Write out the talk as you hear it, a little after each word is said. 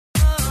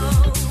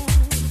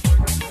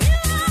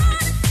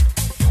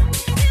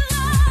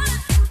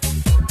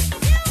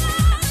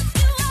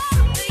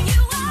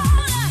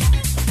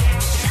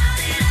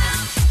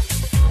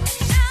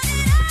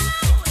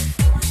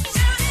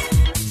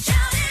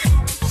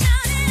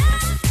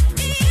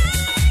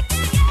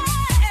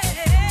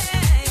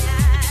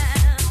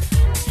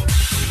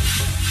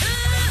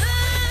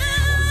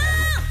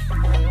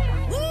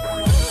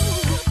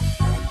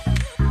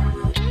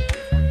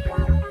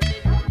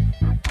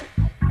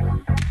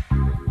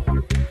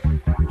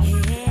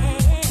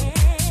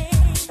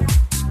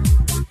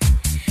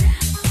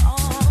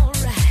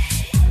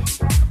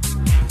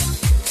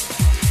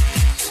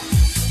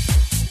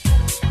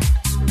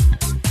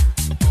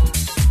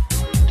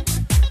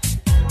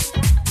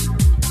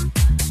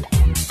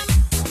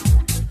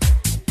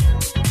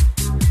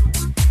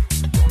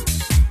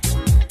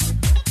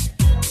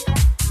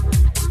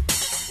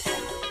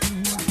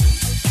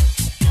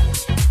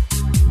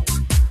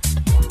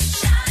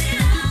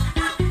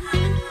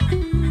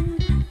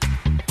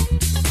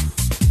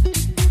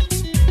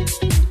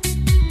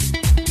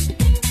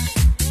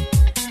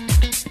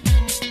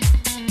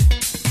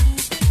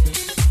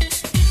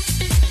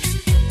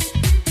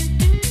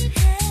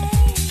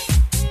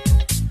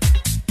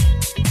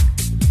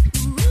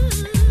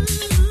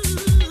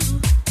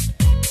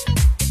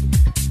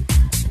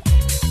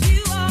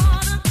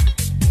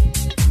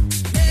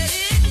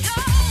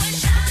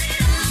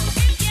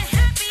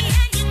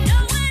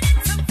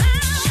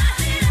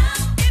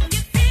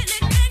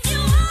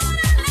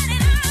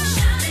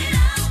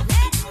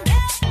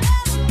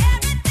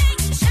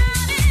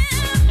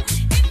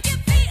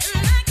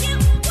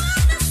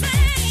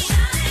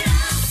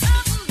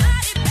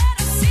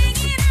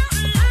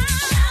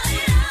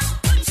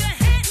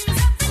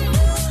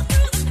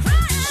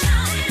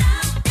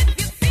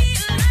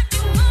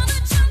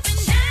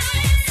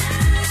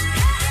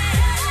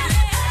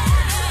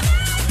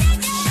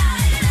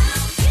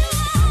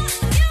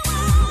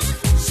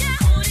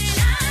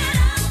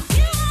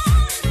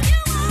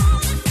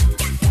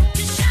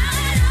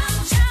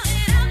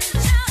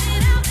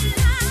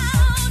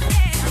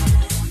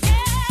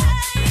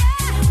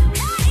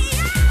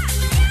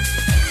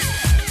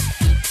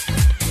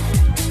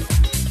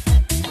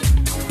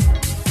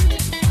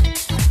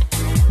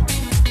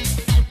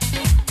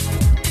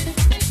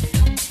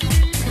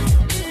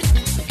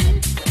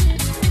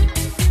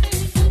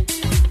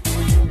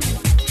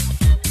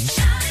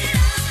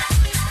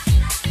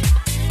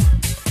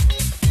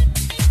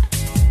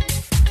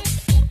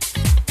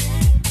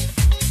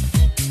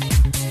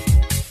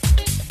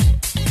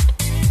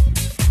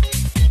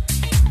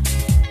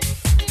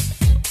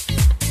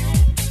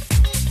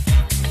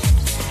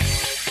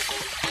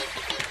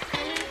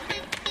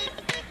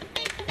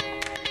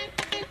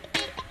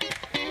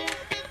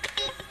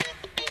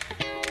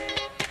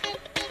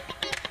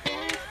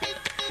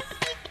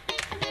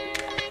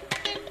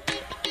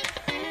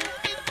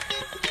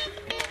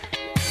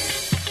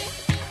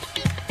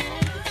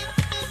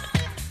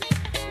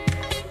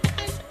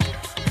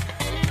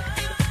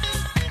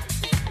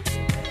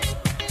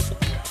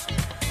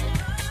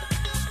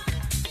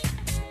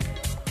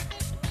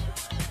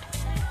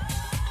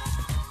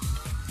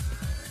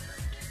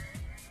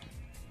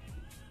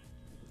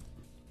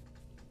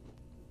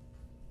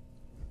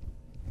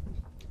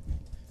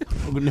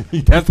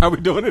That's how we're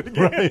doing it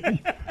again.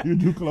 Right. You're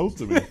too close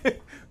to me.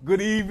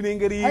 Good evening,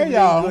 good evening, Hey,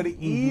 y'all. good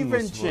evening.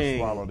 Let's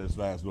swallow this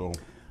last little.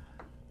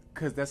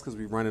 That's because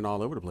we're running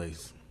all over the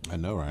place. I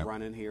know, right?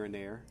 Running here and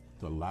there.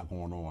 There's a lot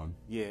going on.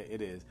 Yeah,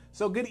 it is.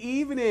 So good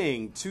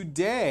evening.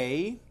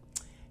 Today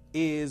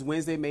is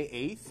Wednesday, May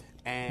 8th.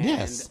 And,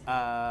 Yes.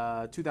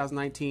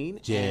 2019.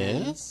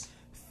 Yes.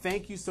 And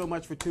thank you so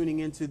much for tuning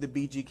into the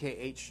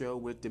BGKH show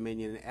with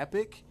Dominion and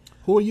Epic.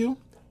 Who are you?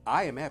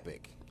 I am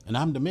Epic. And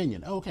I'm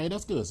Dominion. Okay,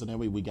 that's good. So then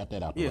we got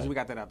that out the way. Yes, we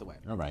got that out the way.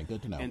 All right,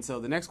 good to know. And so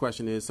the next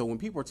question is, so when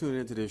people are tuning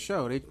into this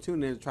show, they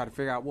tune in to try to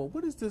figure out, well,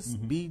 what is this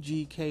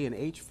BGK and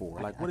H for?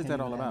 Like, what is that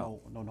all about?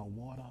 No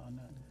water or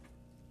nothing.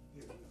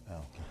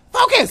 Oh.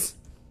 Focus!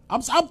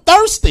 I'm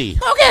thirsty.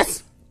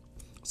 Focus!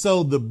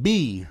 So the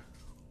B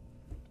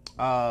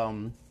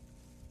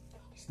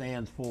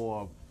stands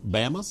for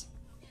Bamas.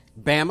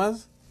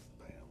 Bamas?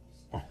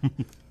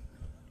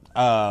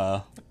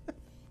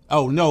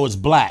 Oh no, it's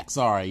black.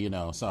 Sorry,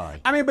 sorry.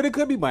 I mean, but it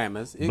could be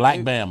Bamas. Black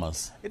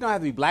Bamas. It don't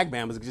have to be black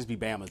Bamas. It could just be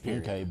Bamas,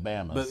 period. Okay,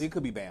 Bamas. But it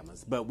could be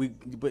Bamas. But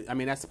I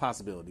mean, that's a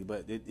possibility.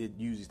 But it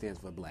usually stands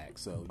for black.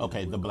 So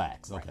okay, the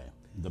blacks. Right. Okay,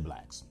 the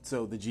blacks.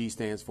 So the G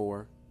stands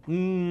for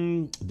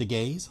the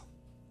gays.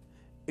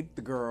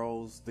 The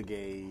girls, the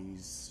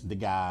gays, the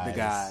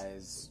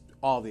guys,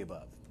 all the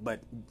above. But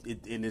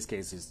in this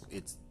case,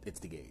 it's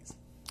the gays.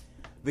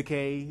 The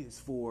K is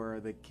for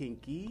the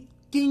kinky.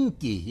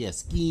 Kinky,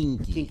 yes,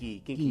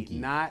 kinky. Kinky.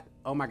 Not,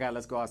 oh my God,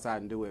 let's go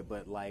outside and do it,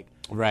 but like,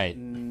 right.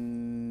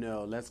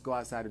 No, let's go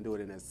outside and do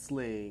it in a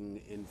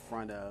sling in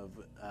front of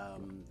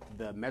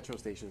the metro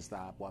station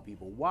stop while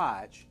people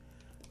watch,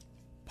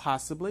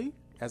 possibly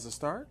as a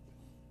start.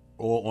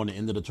 Or on the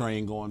end of the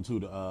train going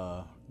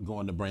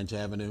to Branch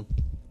Avenue.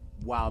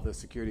 While the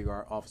security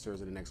guard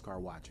officers in the next car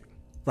watching.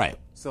 Right.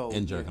 So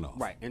and jerking off.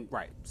 Right.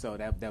 So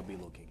that'd be a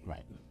little kinky.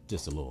 Right.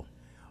 Just a little.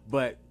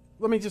 But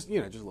I mean, just a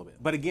little bit.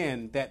 But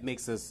again, that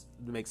makes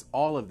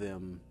all of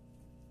them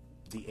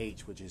the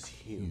H, which is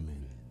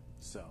human.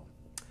 So,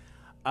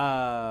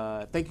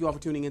 thank you all for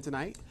tuning in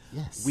tonight.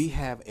 Yes. We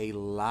have a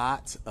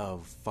lot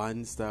of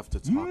fun stuff to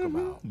talk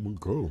about.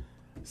 Cool.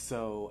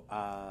 So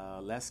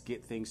let's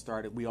get things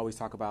started. We're going to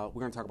talk about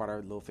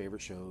our little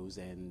favorite shows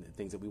and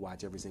things that we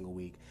watch every single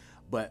week.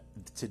 But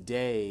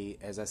today,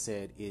 as I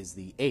said, is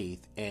the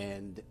 8th.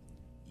 And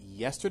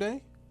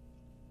yesterday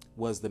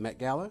was the Met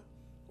Gala?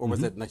 Or was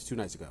that 2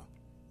 nights ago?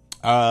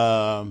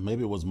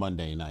 Maybe it was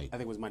Monday night. I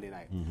think it was Monday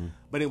night.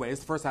 But anyway, it's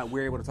the first time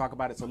we're able to talk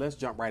about it. So let's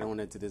jump right on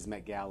into this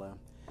Met Gala.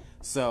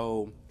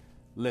 So,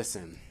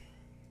 listen.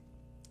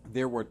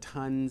 There were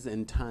tons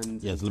and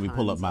tons. Yes, and let me tons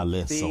pull up my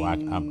list so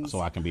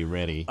I can be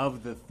ready.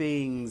 Of the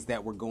things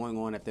that were going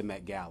on at the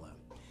Met Gala.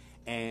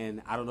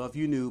 And I don't know if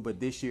you knew,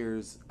 but this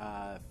year's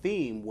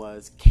theme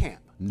was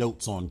camp.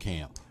 Notes on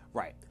camp.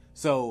 Right.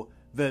 So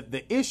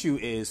the issue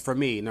is, for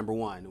me, number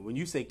one, when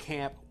you say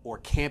camp or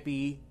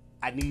campy,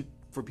 I need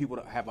for people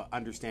to have an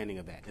understanding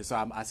of that. And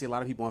so I see a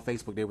lot of people on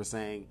Facebook, they were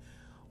saying,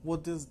 well,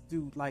 do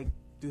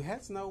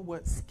heads know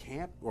what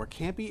camp or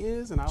campy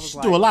is? And I was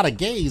like, do a lot of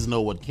gays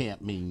know what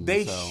camp means?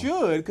 They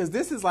should, because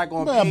this is like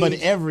on page, but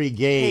every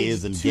gay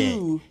isn't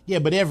 2. gay. Yeah,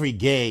 but every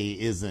gay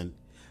isn't.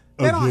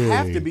 They don't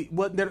have to be.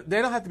 Well,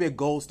 they don't have to be a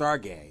gold star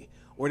gay,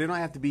 or they don't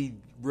have to be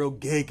real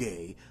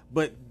gay.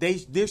 But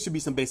there should be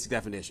some basic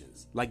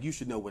definitions. Like you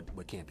should know what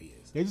campy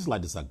is. They just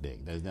like to suck dick.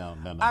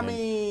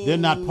 They're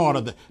not part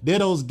of the. They're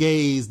those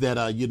gays that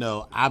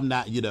I'm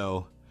not.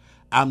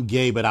 I'm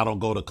gay, but I don't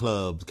go to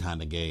clubs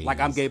kind of gays. Like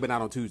I'm gay, but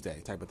not on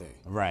Tuesday type of thing.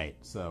 Right.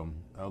 So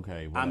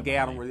okay. Whatever, I'm gay.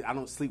 I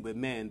don't sleep with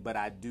men, but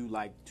I do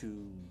like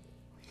to.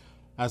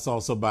 I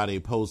saw somebody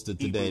posted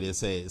today that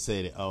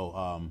said,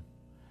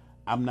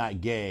 I'm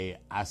not gay.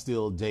 I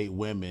still date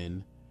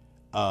women,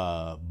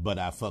 but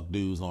I fuck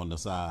dudes on the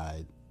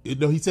side.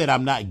 He said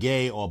I'm not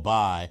gay or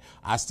bi.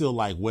 I still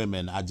like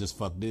women. I just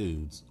fuck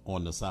dudes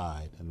on the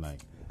side. And like,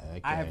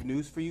 okay. I have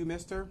news for you,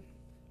 mister.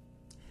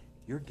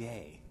 You're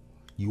gay.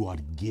 You are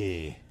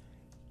gay.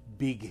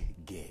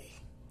 Big gay.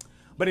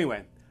 But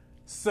anyway,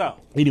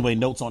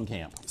 notes on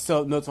camp.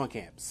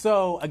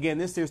 So again,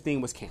 this year's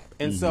theme was camp.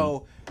 And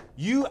so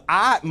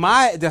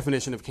my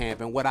definition of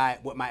camp and what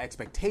my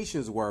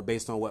expectations were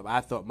based on what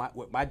I thought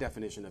what my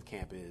definition of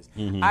camp is.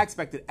 I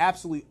expected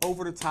absolutely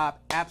over the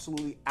top,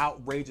 absolutely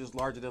outrageous,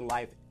 larger than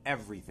life,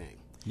 everything.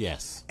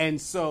 Yes.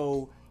 And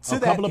so a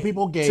couple of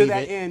people gave to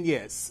that end,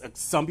 yes.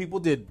 Some people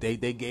did. They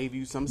gave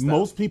you some stuff.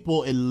 Most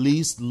people at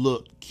least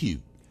looked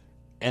cute.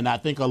 And I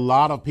think a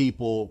lot of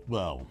people,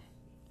 well,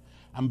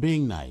 I'm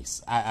being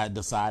nice. I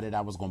decided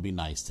I was going to be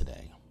nice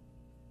today.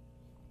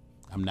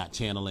 I'm not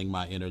channeling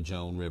my inner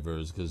Joan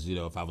Rivers because,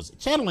 if I was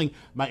channeling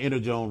my inner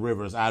Joan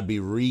Rivers, I'd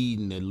be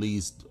reading at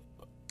least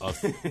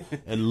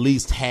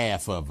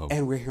half of them.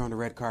 And we're here on the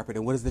red carpet.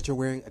 And what is that you're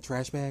wearing? A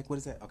trash bag? What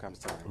is that? Okay, I'm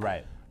sorry.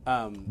 Right.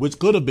 Which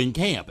could have been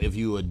camp if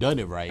you had done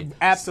it right.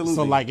 Absolutely.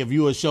 So, like, if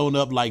you had shown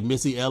up like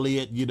Missy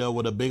Elliott,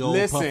 with a big old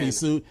puffy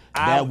suit,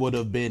 that would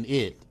have been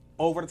it.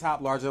 over the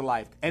top, larger than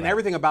life, and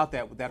everything about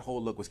that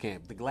whole look was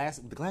camp. The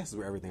glasses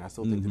were everything. I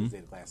still think to this day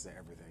the glasses are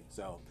everything.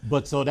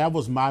 So that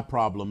was my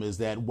problem, is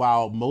that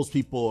while most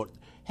people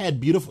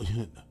had beautiful,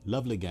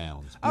 lovely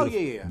gowns.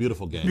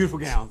 Beautiful gowns. Beautiful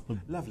gowns.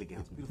 Lovely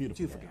gowns.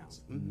 Beautiful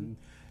gowns. Mm-hmm.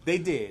 They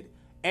did.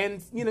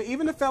 And,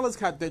 even the fellas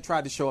that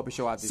tried to show up and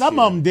show out this Some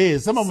year. of them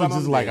did. Some of them was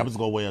just like, I'm just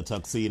going to wear a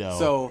tuxedo.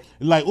 So,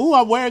 like, ooh,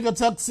 I'm wearing a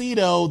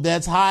tuxedo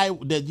that's high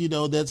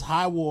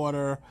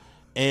water.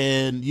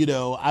 And,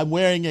 I'm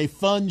wearing a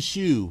fun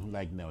shoe.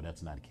 Like, no,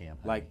 that's not camp.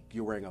 Like,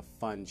 you're wearing a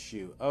fun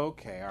shoe.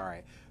 Okay, all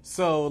right.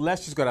 So,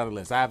 let's just go down the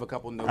list. I have a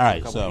couple notes from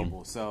a couple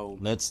people.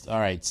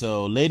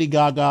 So, Lady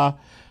Gaga,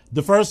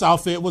 the first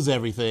outfit was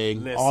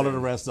everything. Listen. All of the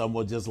rest of them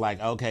were just like,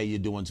 okay, you're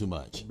doing too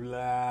much.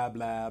 Blah,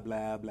 blah,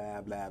 blah,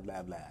 blah, blah,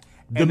 blah, blah.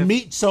 A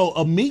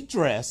meat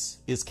dress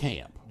is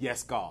camp.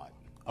 Yes, God.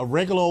 A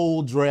regular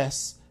old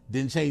dress,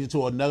 then change it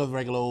to another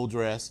regular old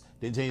dress,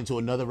 then change it to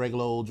another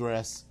regular old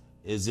dress.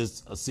 Is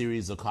just a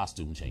series of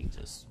costume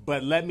changes.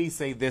 But let me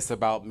say this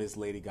about Miss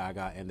Lady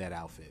Gaga and that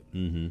outfit.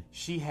 Mm-hmm.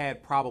 She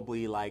had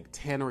probably like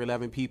 10 or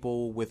 11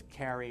 people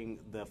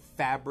carrying the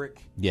fabric.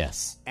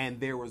 Yes.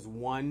 And there was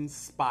one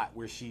spot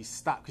where she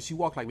stopped, because she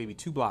walked like maybe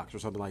 2 blocks or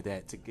something like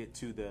that to get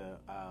to the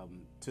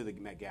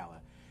Met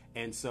Gala.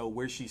 And so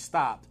where she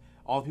stopped,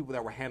 all the people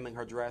that were handling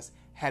her dress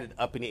had it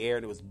up in the air,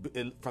 and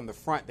from the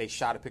front, they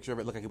shot a picture of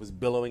it. It looked like it was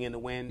billowing in the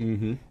wind.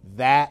 Mm-hmm.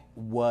 That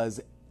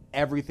was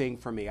everything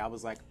for me. I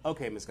was like,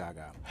 okay, Miss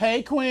Gaga.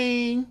 Hey,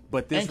 Queen.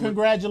 And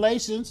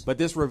congratulations. But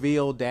this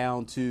revealed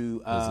down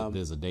to...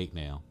 there's a date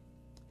now.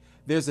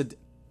 There's a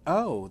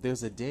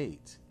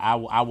date. I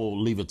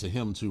will leave it to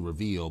him to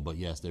reveal, but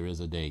yes, there is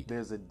a date.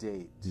 There's a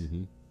date.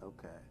 Mm-hmm.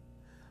 Okay.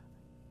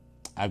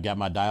 I've got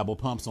my diable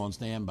pumps on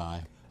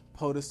standby.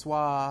 Pot de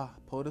soie.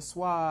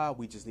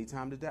 We just need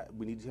time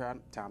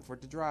time for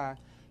it to dry.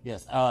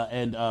 Yes,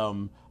 and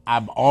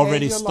I've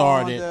already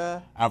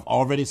started. I've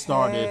already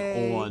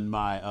started on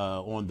my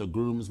on the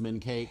groomsmen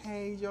cake.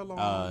 Hey,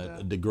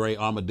 Yolanda. The gray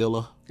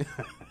armadillo. So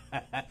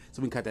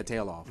we can cut that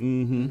tail off.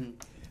 Mm-hmm.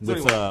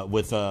 So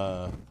with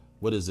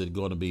what is it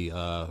going to be?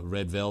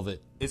 Red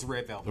velvet. It's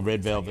red velvet. The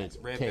red velvet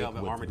red cake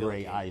velvet with armadillo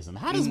gray cake. icing.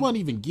 How does one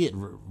even get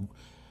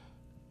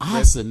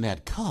ice in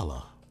that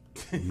color?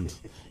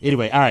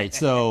 Anyway, all right.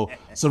 So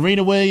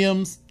Serena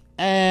Williams.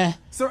 Okay.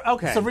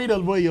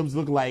 Serena Williams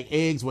looked like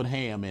eggs with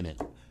ham in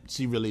it.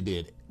 She really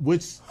did. Oh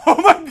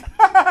my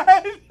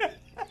God.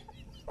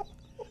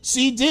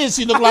 She did.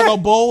 She looked like a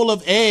bowl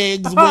of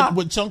eggs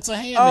with chunks of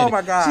ham in it. Oh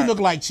my God. She looked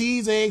like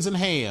cheese, eggs, and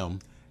ham.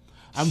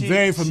 I'm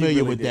very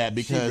familiar with that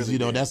because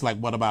that's like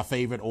one of my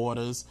favorite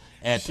orders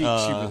at she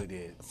really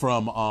did.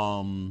 From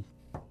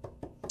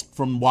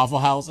Waffle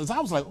House. And so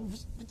I was like,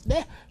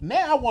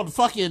 now I want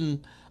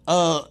fucking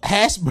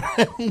hash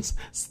browns,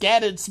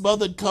 scattered,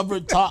 smothered,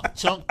 covered, top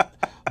chunk,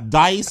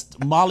 diced,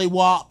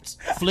 mollywopped,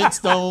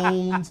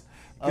 Flintstones.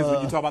 Because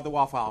when you talk about the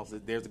Waffle House,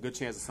 there's a good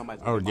chance that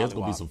somebody's going to there's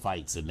going to be some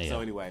fights in there.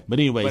 So anyway. But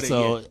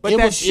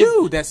that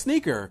shoe, that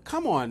sneaker,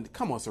 come on,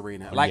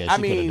 Serena. Like, yeah,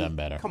 she could have done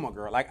better. Come on,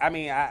 girl. Like, I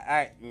mean,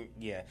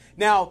 yeah.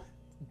 Now,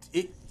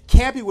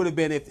 campy would have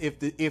been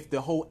if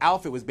the whole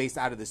outfit was based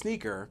out of the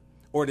sneaker,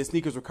 or the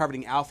sneakers were covered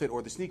in the outfit,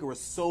 or the sneaker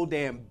was so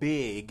damn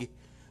big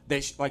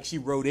that she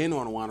rode in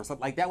on one or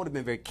something. Like, that would have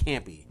been very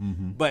campy.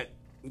 Mm-hmm. But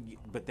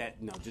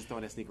just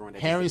throwing that sneaker on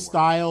that. Harry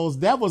Styles,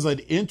 that was an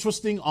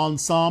interesting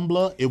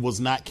ensemble. It was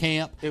not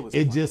camp.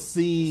 It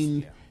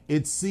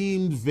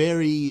seemed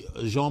very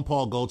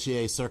Jean-Paul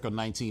Gaultier circa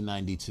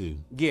 1992.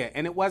 Yeah,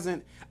 and it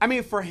wasn't. I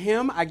mean, for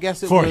him, I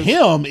guess it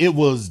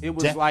was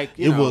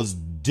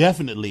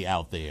definitely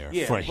out there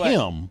for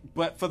him.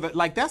 But for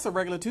that's a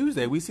regular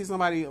Tuesday. We see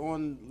somebody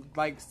on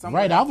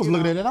right. I was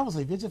looking at it. I was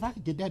like, bitch, if I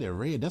could get that in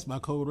red, that's my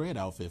code red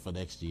outfit for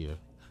next year.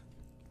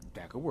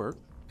 That could work.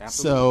 So,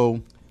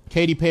 Absolutely.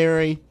 Katy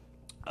Perry.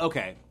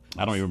 Okay.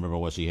 I don't even remember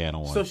what she had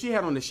on. So she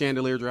had on the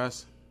chandelier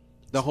dress.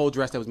 The whole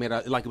dress that was made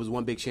out like it was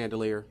one big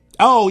chandelier.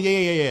 Oh,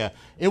 yeah.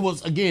 It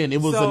was an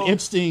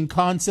interesting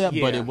concept,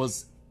 but it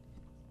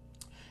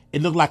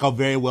looked like a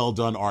very well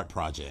done art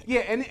project.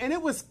 Yeah, and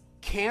it was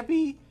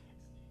campy,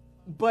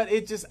 but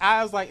it just,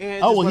 I was like, he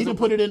didn't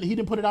put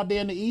it out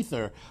there in the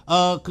ether.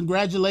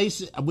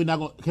 Congratulations.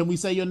 Can we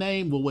say your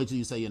name? We'll wait till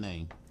you say your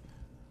name.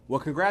 Well,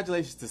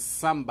 congratulations to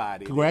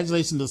somebody.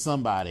 Congratulations to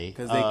somebody.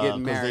 Because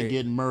they're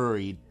getting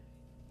married.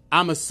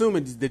 I'm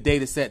assuming the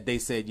data set they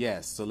said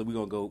yes, so we're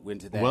gonna go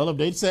into that. Well, if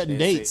they setting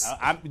dates,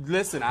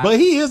 but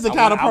he is the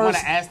kind of person. I want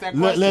to ask that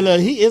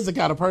question. He is the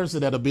kind of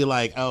person that'll be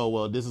like, "Oh,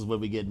 well, this is when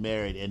we get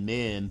married," and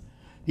then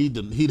he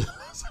rented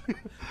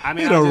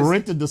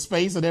the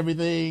space and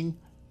everything.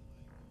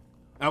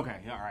 Okay,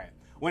 all right.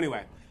 Well,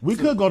 anyway, we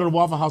could go to the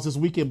Waffle House this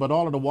weekend, but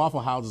all of the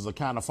Waffle Houses are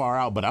kind of far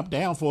out. But I'm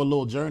down for a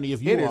little journey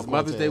if you want. It is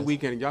Mother's Day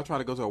weekend, and y'all try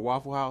to go to a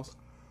Waffle House,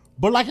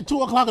 but like at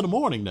 2:00 in the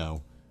morning,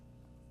 though.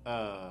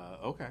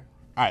 Okay.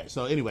 All right.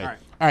 So anyway, all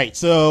right.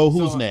 So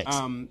who's next?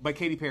 But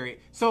Katy Perry.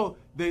 So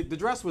the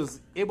dress it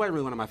wasn't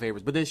really one of my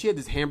favorites. But then she had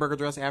this hamburger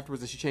dress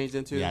afterwards that she changed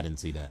into. Yeah, I didn't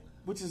see that.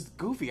 which is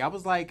goofy. I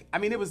was like, I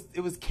mean, it was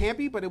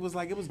campy, but it was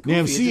goofy. Now,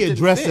 if she had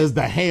dressed as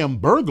the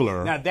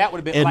Hamburglar, now that would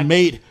have been and like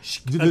made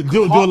do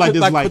it like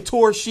this, like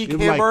couture chic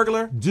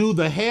Hamburglar. Like, do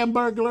the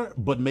Hamburglar,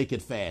 but make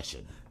it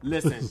fashion.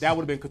 Listen, that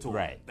would have been couture.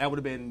 Right. That would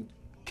have been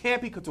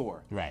campy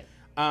couture. Right.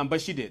 But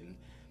she didn't.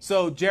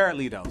 So Jared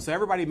Leto. So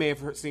everybody may have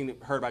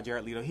heard about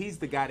Jared Leto. He's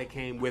the guy that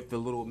came with the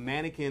little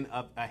mannequin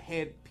of a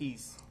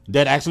headpiece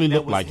that actually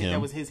looked like him. That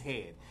was his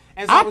head.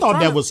 And so I thought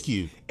that was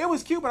cute. It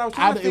was cute, but I was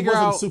trying to figure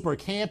out. It wasn't super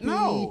campy.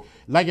 No.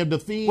 Like if the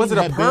theme was it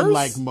had a purse? been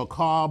like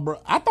macabre.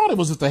 I thought it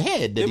was just a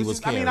head that he was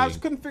carrying. I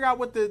couldn't figure out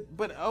what the.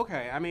 But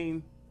okay, I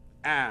mean,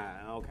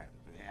 okay,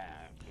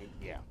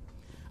 yeah.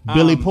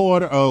 Billy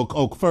Porter.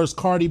 First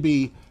Cardi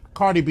B.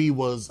 Cardi B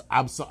was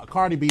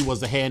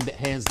the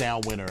hands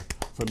down winner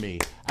for me.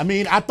 I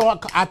mean, I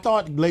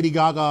thought Lady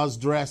Gaga's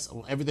dress,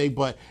 everything,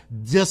 but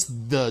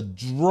just the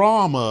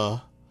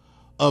drama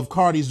of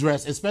Cardi's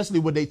dress, especially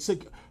when they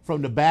took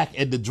from the back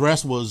and the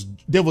dress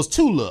there was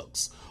two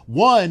looks.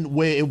 One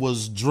where it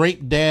was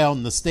draped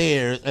down the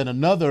stairs, and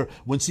another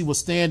when she was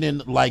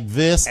standing like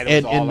this, and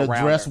the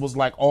dress was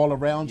like all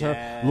around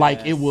her,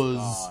 like it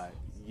was.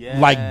 Yes,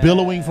 like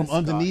billowing from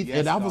underneath,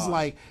 and I was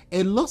like,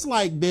 it looks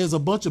like there's a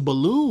bunch of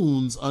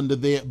balloons under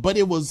there, but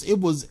it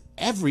was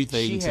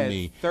everything to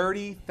me.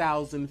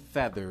 30,000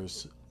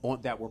 feathers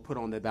that were put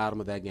on the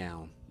bottom of that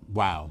gown.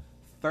 Wow,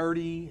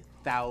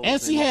 30,000. And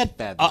she had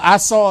feathers. I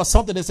saw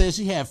something that said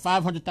she had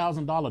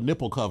 $500,000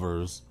 nipple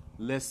covers.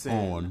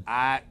 Listen,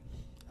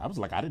 I was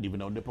like, I didn't even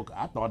know nipple.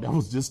 I thought that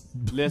was just.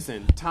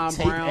 Listen, Tom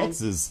Brown.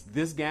 X's.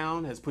 This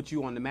gown has put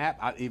you on the map.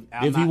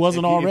 If he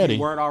weren't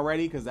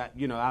already, because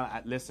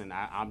listen.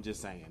 I'm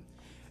just saying.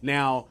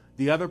 Now,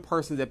 the other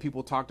person that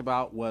people talked a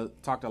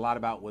lot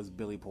about was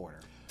Billy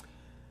Porter.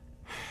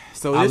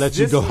 So I'll let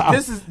you go.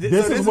 This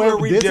is where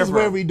we diverge. This is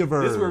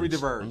where we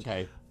diverge.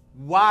 Okay.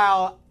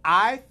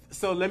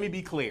 So let me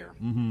be clear.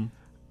 Mm-hmm.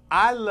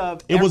 I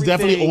love. It was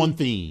definitely on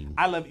theme.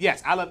 I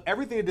love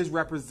everything that this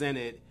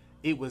represented.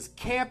 It was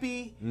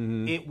campy.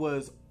 Mm-hmm. It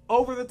was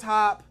over the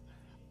top,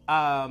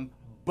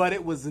 but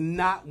it was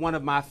not one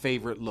of my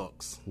favorite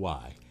looks.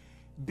 Why?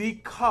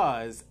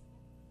 Because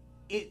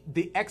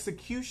the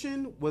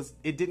execution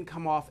it didn't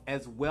come off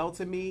as well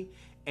to me,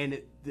 and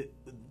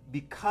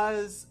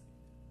because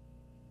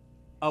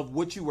of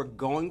what you were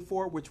going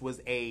for, which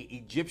was a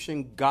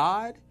Egyptian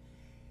god,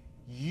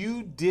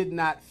 you did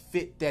not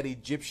fit that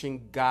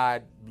Egyptian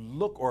god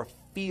look or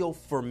feel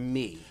for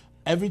me.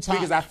 Every time,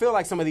 because I feel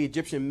like some of the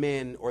Egyptian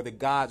men or the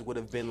gods would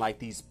have been like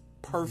these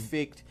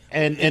perfect,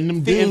 and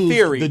them dudes, in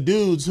theory, the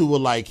dudes who were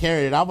like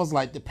carrying it, I was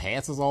like, the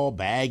pants is all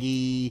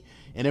baggy,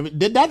 and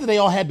not that they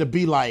all had to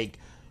be like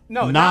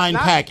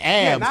nine-pack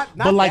abs,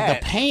 but like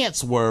the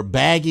pants were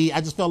baggy.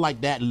 I just felt like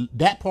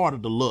that part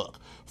of the look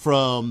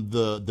from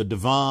the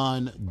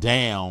divan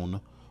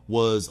down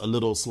was a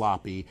little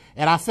sloppy,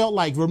 and I felt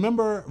like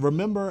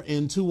remember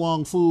in Tu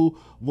Wong Fu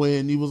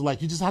when he was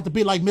like, you just have to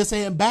be like Miss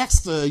Ann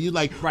Baxter, you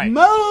like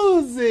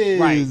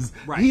Moses.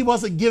 Right. He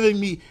wasn't giving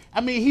me.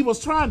 I mean, he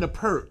was trying to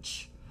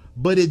perch,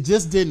 but it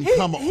just didn't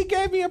come. He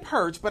gave me a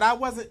perch, but I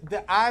wasn't.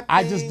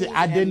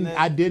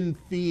 I didn't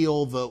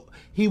feel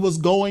he was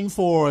going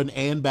for an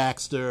Ann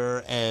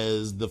Baxter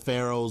as the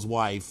Pharaoh's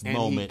wife and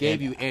moment. He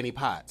gave you Annie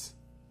Potts.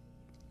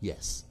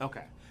 Yes.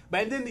 Okay.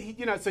 But then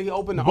so he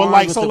opened the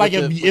arms. But like,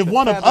 if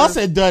one of us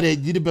had done it,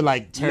 you'd have been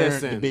like, the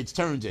bitch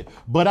turns it.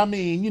 But I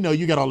mean,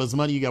 you got all this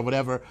money, you got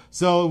whatever.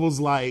 So it was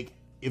like,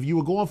 if you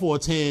were going for a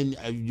 10,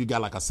 you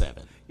got like a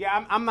 7.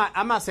 Yeah, I'm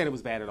not saying it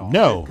was bad at all.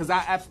 No, because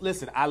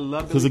listen, I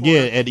love. Because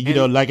again,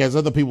 and like as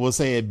other people were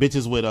saying,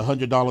 bitches with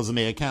 $100 in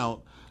their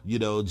account,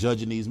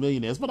 judging these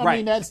millionaires. But I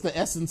mean, that's the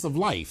essence of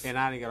life. And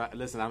I don't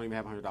even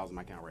have $100 in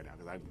my account right now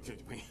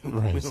because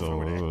right. So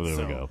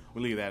there we go.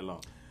 We'll leave that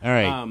alone. All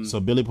right,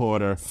 so Billy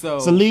Porter.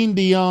 Celine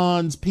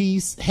Dion's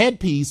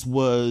headpiece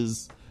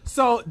was.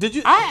 So did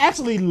you? I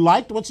actually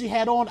liked what she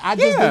had on. I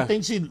just didn't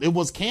think it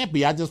was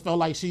campy. I just felt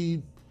like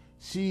she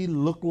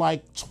looked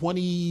like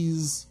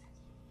 20s.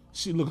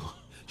 She looked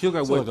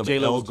like what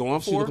J-Lo was going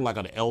for. She looked like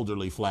an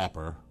elderly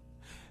flapper.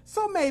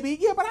 So maybe,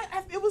 but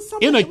it was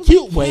something in a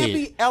cute way.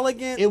 Campy,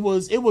 elegant. It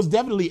was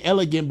definitely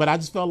elegant, but I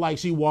just felt like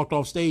she walked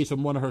off stage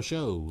from one of her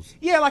shows.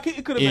 Yeah, like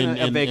it could have been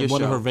a Vegas show.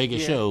 One of her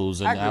Vegas shows,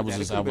 and I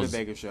was a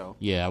Vegas show.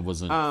 Yeah, I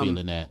wasn't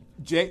feeling that.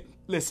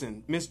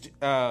 Listen, Miss.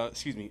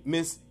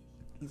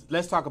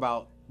 Let's talk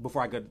about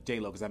before I go to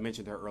J-Lo because I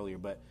mentioned her earlier,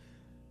 but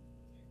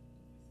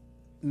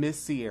Miss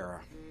Sierra.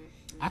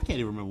 I can't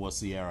even remember what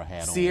Sierra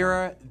had on.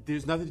 Sierra,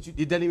 there's nothing.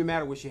 It doesn't even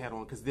matter what she had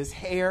on because this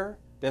hair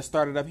that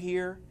started up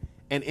here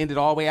and ended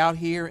all the way out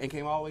here and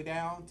came all the way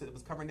down it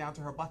was covering down to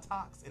her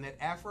buttocks, and that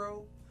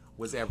afro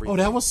was everything. Oh,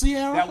 that was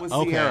Sierra? That was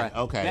Sierra.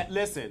 Okay.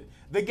 Listen,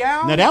 the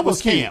gown. Now that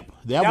was camp.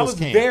 That was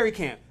camp. Very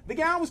camp. The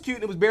gown was cute.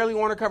 And it was barely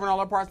on her, covering all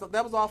her parts.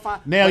 That was all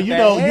fine. Now but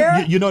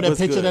you know that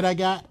picture good. that I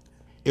got.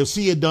 if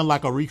she had done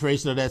like a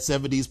recreation of that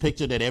 70s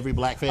picture that every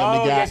black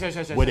family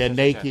got, where they're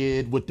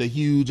naked with the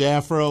huge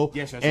afro,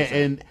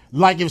 and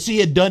like if she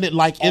had done it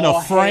like in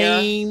a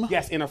frame,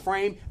 in a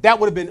frame, that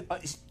would have been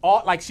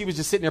all like she was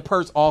just sitting there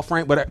perched all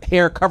framed, but her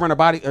hair covering her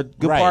body, a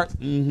good part. That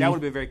would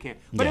have been very camp.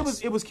 But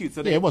it was cute.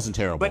 So it wasn't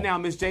terrible. But now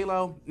Miss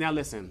J-Lo, now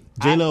listen,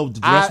 J-Lo,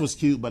 the dress was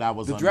cute, but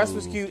the dress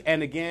was cute,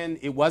 and again,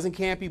 it wasn't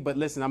campy. But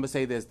listen, I'm gonna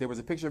say this: there was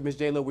a picture of Miss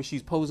J-Lo where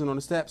she's posing on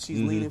the steps,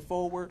 she's leaning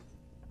forward.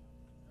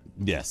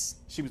 Yes,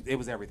 it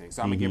was everything.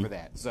 So I'm gonna give her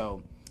that.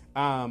 So,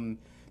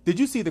 did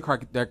you see the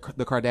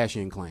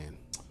Kardashian clan?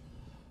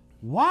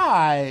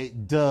 Why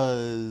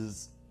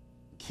does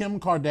Kim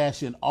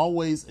Kardashian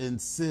always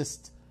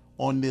insist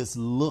on this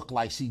look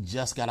like she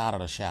just got out of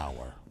the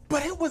shower?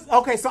 But it was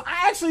okay. So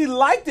I actually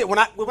liked it when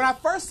I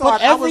first saw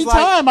it. Every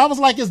time I was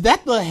like, "Is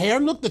that the hair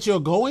look that you're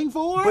going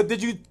for?" But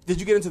did you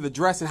get into the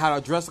dress and how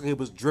the dress it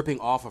was dripping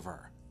off of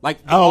her? Like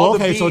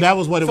okay, so that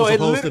was what it was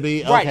supposed to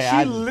be. Right,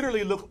 okay, she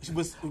literally looked.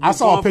 I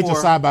saw a picture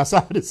side by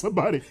side. Did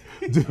somebody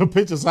do a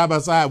picture side by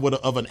side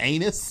of an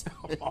anus?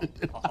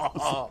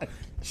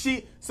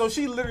 She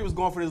literally was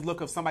going for this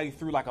look of somebody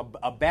threw like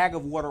a bag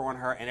of water on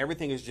her and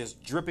everything is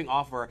just dripping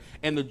off her,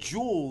 and the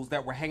jewels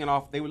that were hanging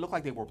off, they would look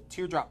like they were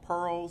teardrop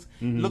pearls.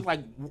 Looked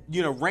like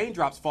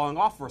raindrops falling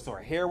off her. So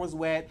her hair was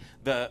wet.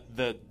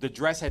 The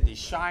dress had this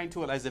shine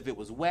to it as if it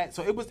was wet.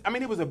 So it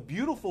was a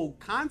beautiful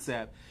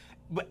concept.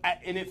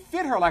 And it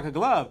fit her like a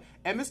glove.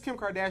 And Miss Kim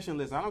Kardashian,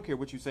 listen, I don't care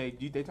what you say.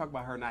 They talk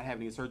about her not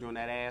having any surgery on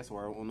that ass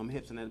or on them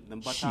hips and them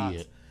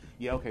buttocks.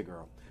 Yeah, okay,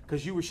 girl.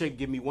 Because you were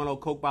giving me one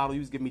old Coke bottle. You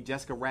was giving me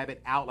Jessica Rabbit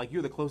out. Like,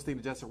 you're the closest thing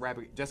to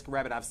Jessica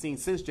Rabbit I've seen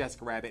since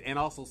Jessica Rabbit. And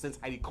also since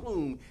Heidi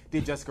Klum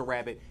did Jessica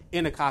Rabbit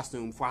in a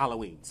costume for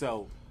Halloween.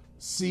 So,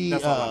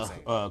 that's all I'm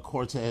saying.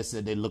 Cortez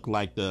said they look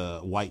like the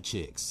white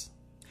chicks.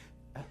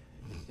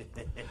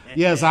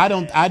 Yes, I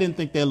didn't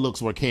think their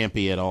looks were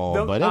campy at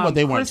all, but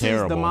they weren't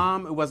terrible. The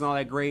mom, it wasn't all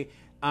that great.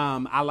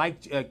 I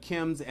liked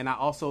Kim's, and I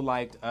also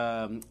liked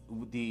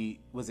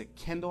was it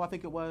Kendall? I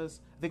think it was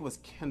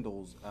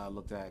Kendall's.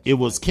 Looked at. It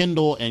was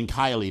Kendall and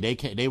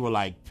Kylie. They were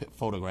like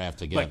photographed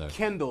together. But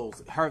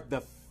Kendall's,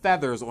 the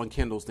feathers on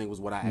Kendall's thing was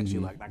what I actually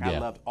liked. Like I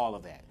loved all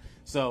of that.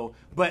 So,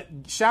 but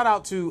shout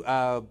out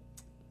to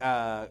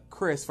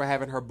Chris for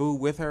having her boo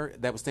with her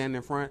that was standing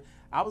in front.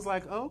 I was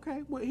like, oh,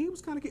 okay. Well, he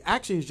was kind of cute.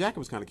 Actually, his jacket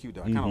was kind of cute,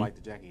 though. I kind of liked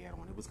the jacket he had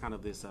on. It was kind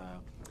of this,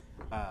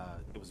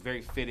 it was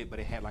very fitted, but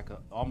it had like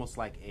almost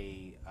like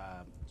a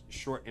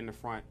short in the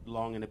front,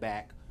 long in the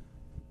back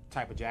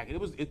type of jacket.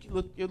 It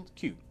looked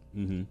cute.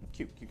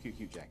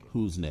 Cute jacket.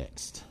 Who's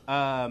next?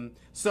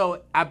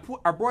 So I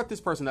brought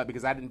this person up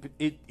because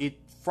it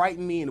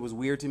frightened me and it was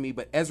weird to me,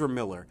 but Ezra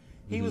Miller.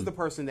 He was the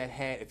person that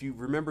had, if you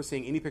remember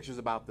seeing any pictures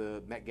about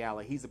the Met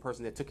Gala, he's the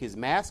person that took his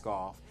mask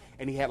off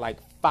and he had like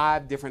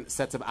 5 different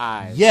sets of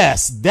eyes.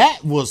 Yes,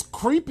 that was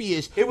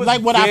creepy-ish. It was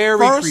like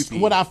creepy.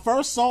 When I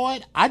first saw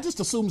it, I just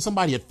assumed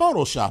somebody had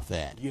photoshopped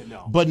that.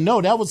 But no,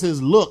 that was his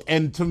look.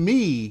 And to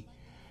me,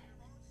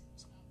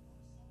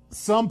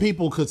 some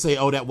people could say,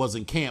 "Oh, that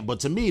wasn't camp," but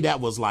to me, that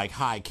was like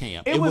high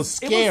camp. It was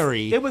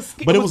scary. It was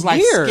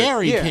like weird.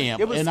 Scary camp.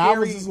 It was and scary. I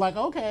was just like,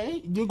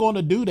 "Okay, you're going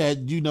to do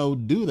that,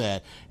 do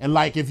that." And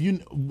like, if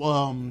you,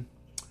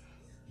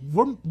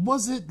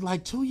 was it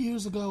like 2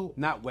 years ago?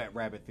 Not Wet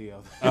Rabbit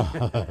Theo.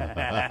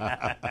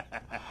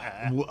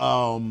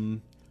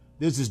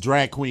 There's this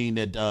drag queen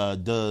that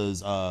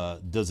does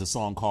a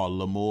song called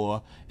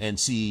L'Amour, and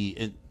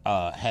she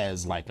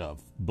has like a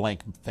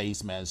blank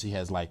face mask. She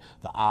has like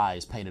the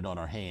eyes painted on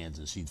her hands,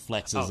 and she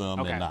flexes them,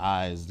 and the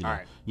eyes. All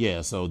right.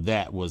 Yeah, so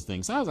that was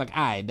things. So I was like,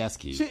 all right, that's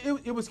cute.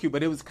 It was cute,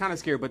 but it was kind of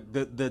scary. But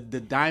the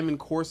diamond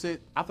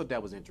corset, I thought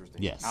that was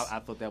interesting. Yes, I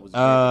thought that was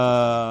very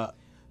interesting.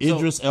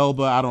 Idris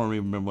Elba, I don't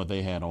even remember what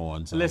they had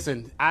on. So.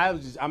 Listen, I'm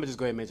gonna just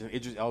go ahead and mention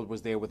Idris Elba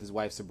was there with his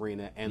wife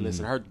Sabrina, and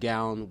listen, her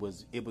gown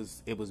was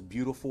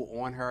beautiful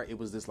on her. It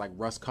was this like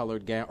rust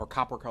colored gown or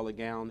copper colored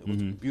gown. It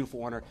was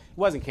beautiful on her. It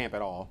wasn't camp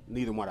at all,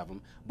 neither one of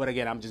them. But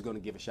again, I'm just gonna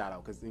give a shout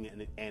out because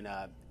and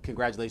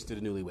congratulations to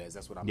the newlyweds.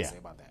 That's what I'm gonna say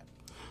about that.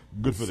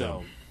 Good for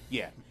them.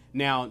 Yeah.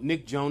 Now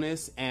Nick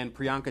Jonas and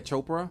Priyanka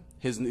Chopra,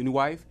 his new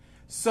wife.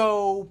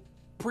 So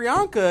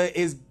Priyanka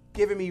is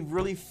giving me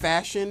really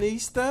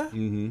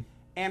fashionista.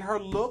 And her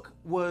look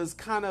was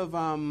kind of,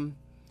 I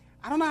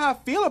don't know how I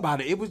feel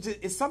about it.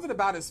 It's something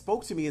about it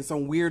spoke to me in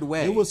some weird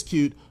way. It was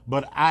cute,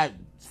 but I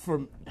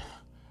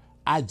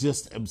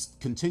just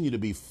continue to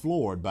be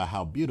floored by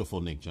how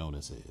beautiful Nick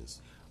Jonas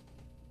is.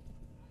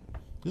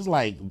 It's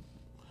like,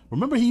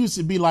 remember he used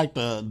to be like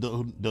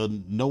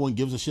the no one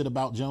gives a shit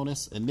about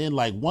Jonas, and then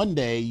like one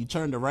day you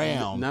turned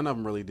around. None of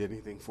them really did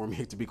anything for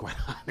me, to be quite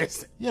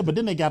honest. Yeah, but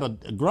then they got a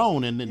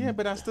grown, and then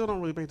but I still don't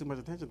really pay too much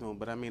attention to them.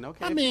 But I mean,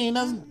 okay. You're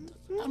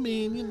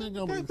not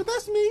gonna. But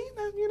that's me.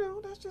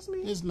 That's just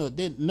me.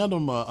 None of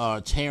them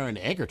are Taron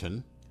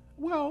Egerton.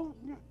 Well,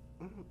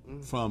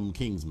 from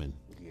Kingsman.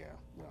 Yeah.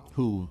 Well,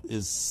 who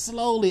is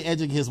slowly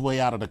edging his way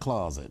out of the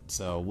closet.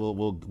 So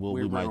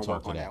we might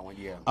talk to that. One,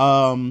 yeah.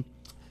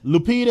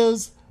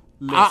 Lupita's.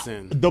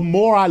 Listen. The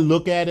more I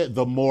look at it,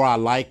 the more I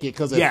like it.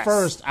 Because at Yes.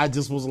 first, I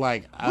just was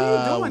like, What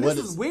are you doing?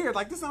 This is weird.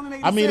 Like, this doesn't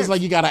make I mean, sense. it's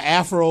like you got an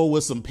afro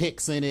with some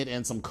pics in it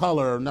and some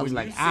color. And I was When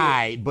like, you see all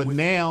right. But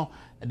now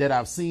that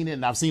I've seen it,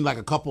 and I've seen like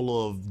a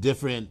couple of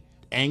different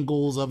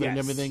angles of it and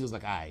Yes. everything, it was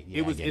like, all right. Yeah,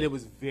 it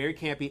was very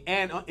campy.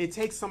 And it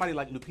takes somebody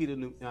like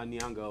Lupita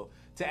Nyong'o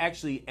to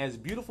actually, as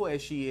beautiful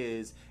as she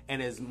is,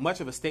 and as much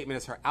of a statement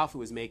as her outfit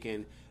was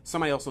making,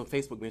 somebody else on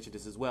Facebook mentioned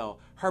this as well,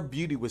 her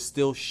beauty was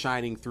still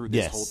shining through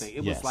this Yes, whole thing.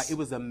 It yes. was like, it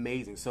was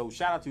amazing. So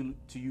shout out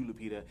to you,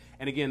 Lupita.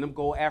 And again, them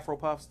gold afro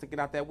puffs, sticking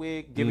out that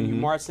wig, giving you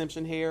Marge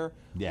Simpson hair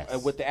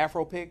Yes. with the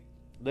afro pick.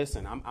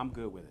 Listen, I'm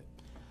good with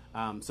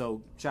it.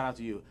 So shout out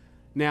to you.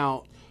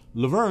 Now,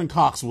 Laverne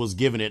Cox was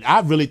giving it. I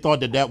really thought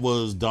that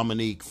was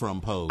Dominique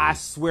from Pose. I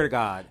swear to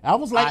God. I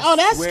was like, I oh,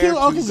 that's swear cute.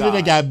 to Okay, so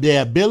they God.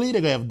 got Billy,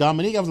 they got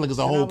Dominique. I was like, it's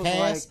a And I whole was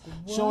cast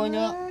like, showing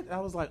up. what? I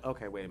was like,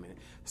 okay, wait a minute.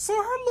 So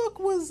her look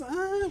was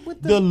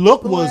with The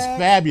look was black.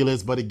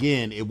 fabulous, but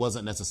again, it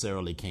wasn't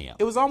necessarily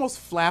camp. It was almost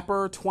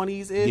flapper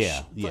 20s ish.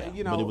 Yeah, yeah,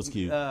 You know, but it was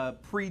cute.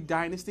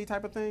 Pre-dynasty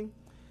type of thing.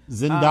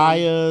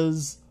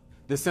 Zendaya's.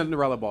 The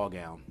Cinderella ball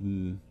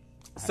gown.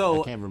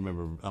 So I can't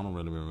remember. I don't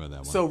really remember that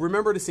one. So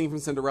remember the scene from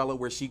Cinderella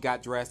where she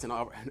got dressed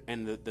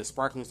and the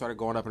sparkling started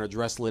going up and her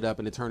dress lit up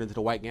and it turned into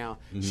the white gown.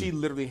 She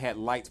literally had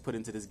lights put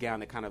into this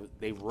gown that kind of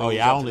they rose. Oh,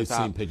 yeah, I up to only the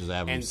top. seen pictures. I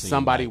haven't and seen,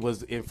 somebody like-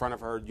 was in front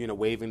of her,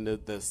 waving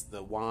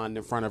the wand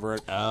in front of her.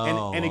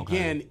 Oh, and okay.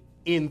 again,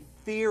 in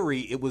theory,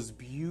 it was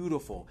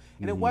beautiful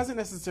and it wasn't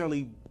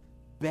necessarily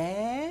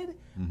bad,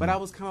 but I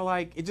was kind of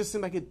like it just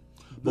seemed like it.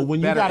 But when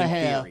you better gotta in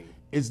have, theory.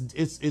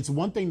 it's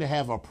one thing to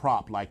have a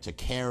prop like to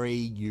carry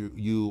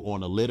you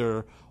on a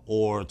litter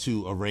or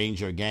to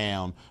arrange your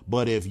gown,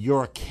 but if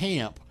your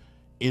camp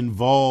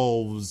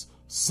involves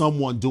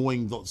someone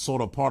doing the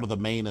sort of part of the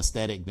main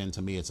aesthetic, then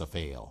to me it's a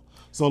fail.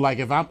 So like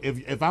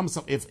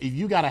if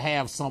you got to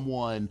have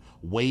someone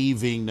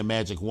waving the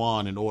magic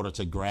wand in order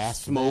to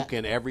grasp Smoke that,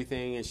 and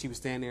everything, and she was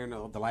standing there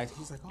and the lights.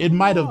 She's like, oh, it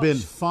might have been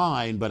gosh.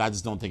 fine, but I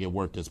just don't think it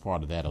worked as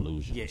part of that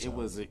illusion. Yeah, so. it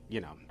was,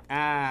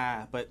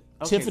 but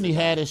okay, Tiffany so-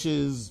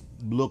 Haddish's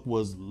look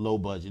was low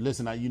budget.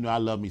 Listen, I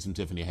love me some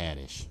Tiffany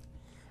Haddish,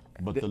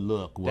 but the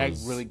look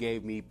was that really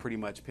gave me pretty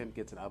much pimp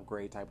gets an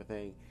upgrade type of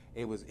thing.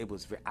 It was.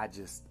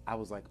 I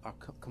was like, oh,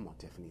 come on,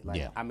 Tiffany. Like,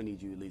 Yeah. I'm gonna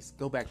need you at least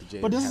go back to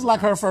jail. But this is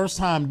like her first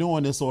time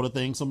doing this sort of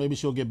thing, so maybe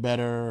she'll get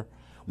better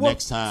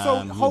next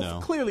time. So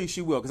clearly she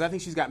will, because I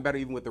think she's gotten better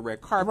even with the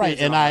red carpet. Right,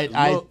 and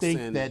I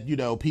think that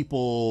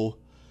people,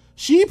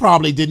 she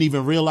probably didn't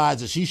even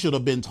realize that she should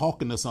have been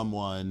talking to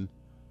someone.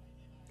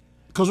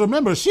 Because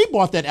remember, she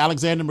bought that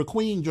Alexander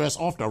McQueen dress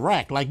off the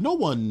rack. Like no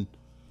one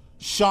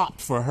shopped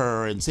for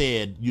her and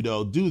said,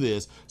 do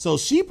this. So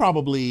she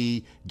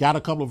probably got a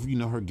couple of,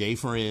 her gay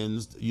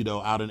friends,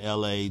 out in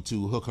LA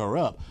to hook her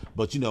up.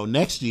 But,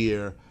 next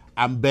year,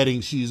 I'm betting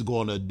she's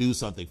going to do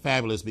something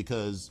fabulous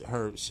because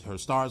her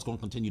star is going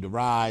to continue to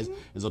rise.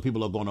 And so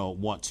people are going to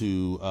want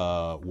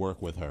to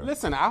work with her.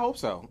 Listen, I hope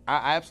so.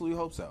 I absolutely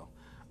hope so.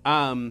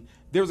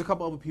 There was a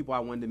couple other people I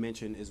wanted to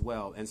mention as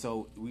well. And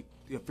so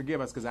forgive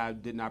us because I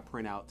did not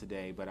print out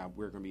today, but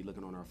we're going to be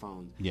looking on our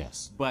phones.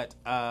 Yes. But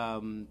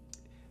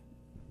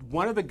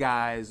one of the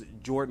guys,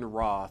 Jordan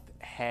Roth,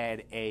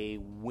 had a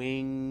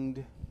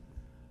winged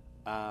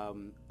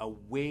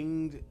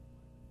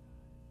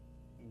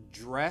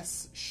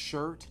dress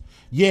shirt.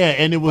 Yeah,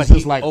 and it was But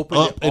just he like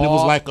opened up, it and it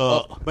was all like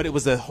up, but it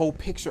was a whole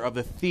picture of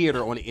the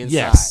theater on the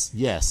inside.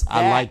 yes,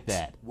 I like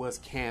that. Was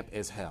camp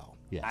as hell.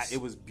 Yes.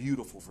 It was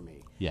beautiful for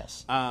me.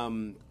 Yes.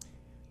 Gemma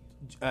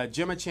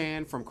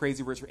Chan from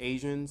Crazy Rich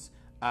Asians.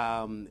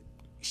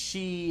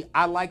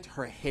 I liked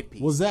her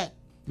headpiece. Was that?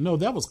 No,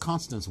 that was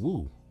Constance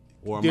Wu.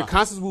 Or am Yeah, I-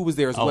 Constance Wu was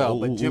there as well,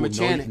 but Gemma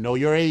Chan. Know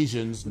your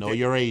Asians. Know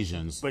your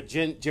Asians. But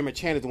Gemma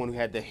Chan is the one who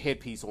had the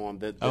headpiece on,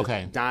 the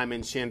Okay.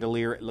 diamond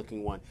chandelier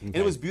looking one. And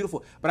it was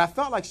beautiful. But I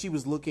felt like she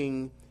was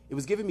looking, it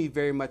was giving me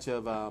very much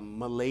of a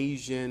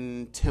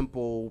Malaysian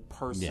temple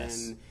person.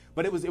 Yes.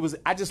 But it was,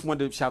 I just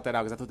wanted to shout that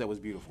out because I thought that was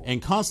beautiful. And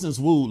Constance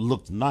Wu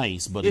looked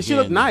nice, but Yeah, she again-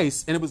 looked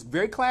nice, and it was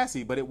very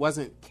classy, but it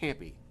wasn't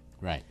campy.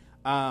 Right.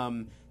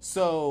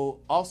 So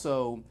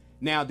also,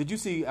 now, did you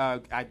see, I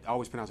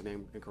always pronounce her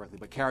name incorrectly,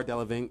 but Cara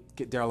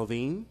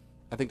Delevingne,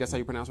 I think that's how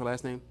you pronounce her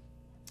last name.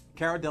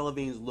 Cara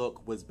Delevingne's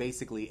look was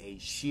basically a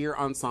sheer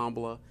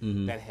ensemble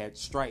that had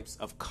stripes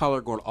of color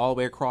going all the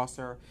way across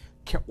her,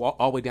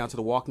 all the way down to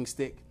the walking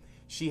stick.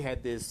 She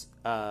had this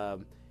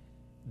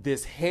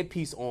this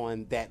headpiece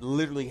on that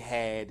literally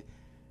had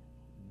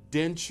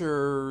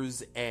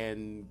dentures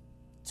and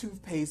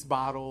toothpaste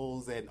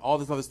bottles and all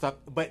this other stuff,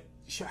 but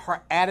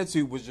her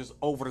attitude was just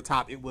over the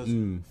top. It was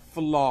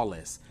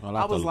flawless. I'll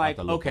I have was to- like,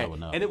 I'll have to look okay, that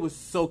one up. and it was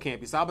so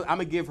campy. So I'm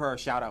gonna give her a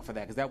shout out for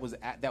that because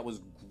that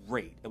was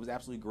great. It was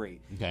absolutely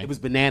great. Okay. It was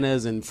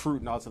bananas and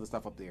fruit and all this other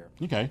stuff up there.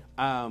 Okay.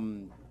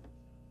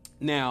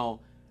 Now,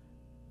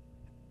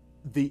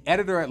 the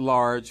editor at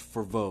large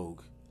for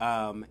Vogue,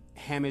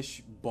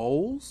 Hamish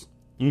Bowles,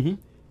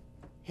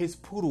 his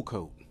poodle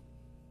coat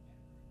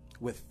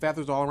with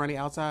feathers all around the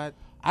outside.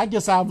 I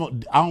guess I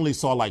only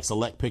saw like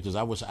select pictures.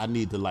 I wish I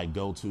need to like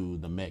go to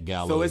the Met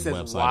Gala So website. it's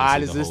as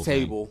wide as this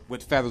thing. table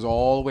with feathers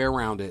all the way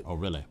around it. Oh,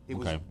 really? It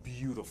Okay. was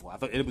beautiful. I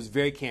thought it was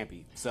very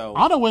campy. So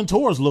Anna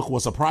Wintour's look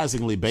was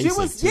surprisingly basic. she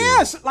was,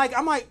 too. like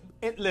I'm like,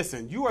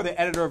 listen, you are the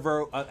editor of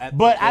Vogue.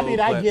 But I mean,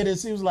 I get it.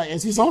 She was like, and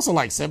she's also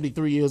like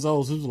 73 years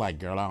old. She was like,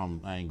 girl,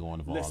 I ain't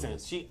going to all Listen,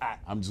 this.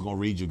 I'm just gonna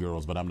read you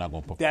girls, but I'm not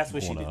gonna. That's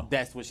what she did.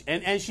 That's what she,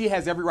 and she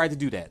has every right to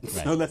do that.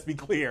 Right. So let's be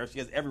clear, she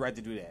has every right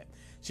to do that.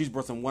 She's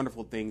brought some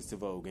wonderful things to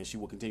Vogue, and she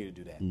will continue to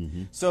do that.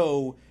 Mm-hmm.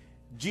 So,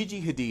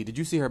 Gigi Hadid, did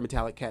you see her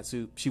metallic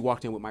catsuit? She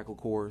walked in with Michael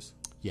Kors.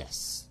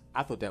 Yes.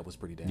 I thought that was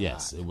pretty damn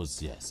Yes, hot. it was.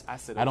 Yes. I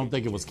said, I don't okay,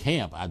 think it was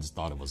camp. I just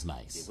thought it was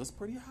nice. It was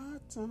pretty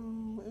hot. It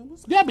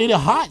was. Yeah, I mean,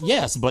 hot,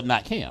 yes, but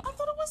not camp. I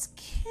thought it was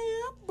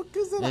camp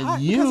because of,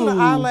 And because of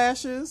the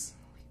eyelashes.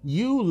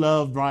 You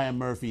love Brian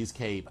Murphy's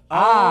cape.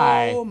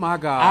 Oh my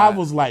God! I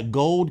was like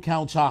gold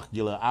Count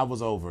Chocula. I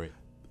was over it.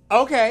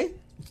 Okay,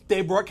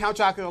 they brought Count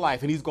Chocula to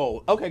life, and he's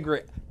gold. Okay,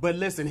 great. But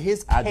listen,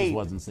 his cape I just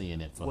wasn't seeing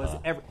it for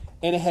her.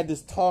 And it had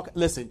this talk.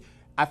 Listen,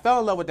 I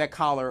fell in love with that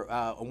collar.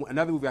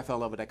 Another movie I fell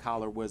in love with that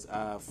collar was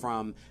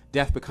from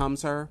Death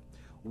Becomes Her,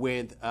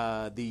 with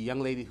the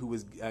young lady who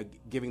was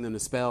giving them the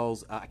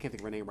spells. I can't think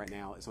of her name right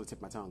now. It's on the tip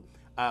of my tongue.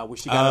 Where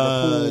she got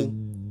out of the pool.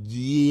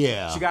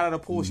 Yeah. She got out of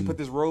the pool. She put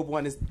this robe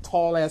on. This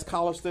tall ass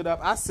collar stood up.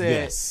 I said,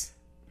 yes.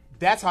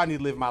 That's how I need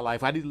to live my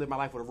life. I need to live my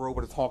life with a robe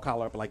with a tall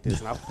collar up like this.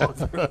 And I walk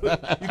through.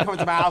 You come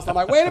into my house, I'm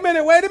like, wait a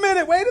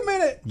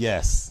minute.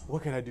 Yes.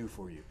 What can I do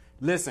for you?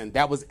 Listen,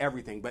 that was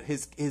everything. But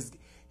his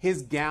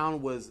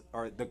gown was,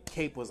 or the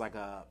cape was like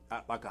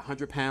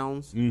 100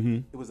 pounds.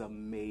 Mm-hmm. It was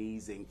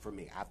amazing for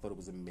me. I thought it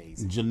was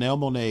amazing. Janelle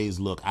Monáe's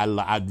look,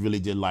 I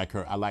really did like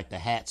her. I like the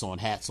hats on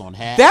hats.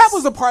 That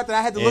was the part that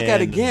I had to look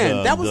at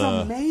again. That was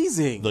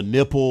amazing. The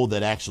nipple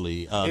that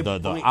actually,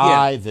 the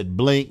eye that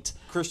blinked.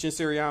 Christian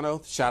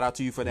Siriano, shout out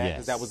to you for that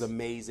because that was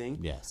amazing.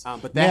 Yes.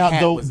 But that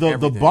hat was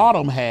the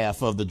bottom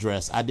half of the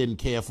dress I didn't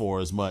care for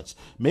as much.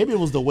 Maybe it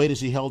was the way that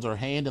she held her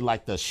hand and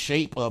like the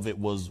shape of it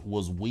was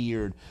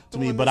weird to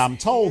me. But I'm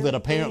told that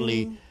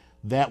apparently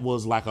that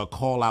was like a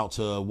call out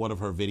to one of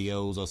her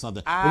videos or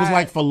something. It was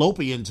like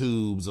fallopian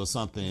tubes or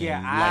something.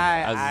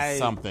 Yeah,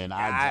 something.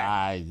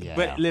 Yeah.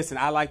 But listen,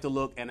 I like the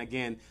look, and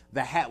again,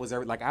 the hat was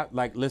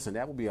listen,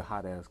 that would be a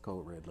hot ass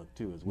coat red look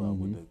too as well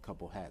with a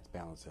couple hats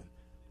balancing.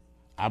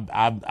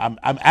 I'm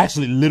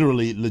actually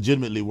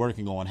legitimately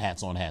working on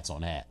hats on hats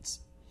on hats.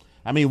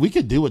 I mean, we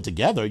could do it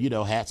together,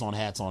 hats on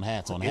hats on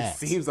hats on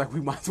hats. It seems like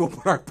we might as well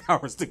put our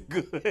powers to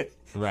good,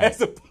 right?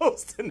 As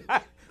opposed to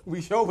not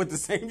we show with the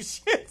same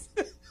shit.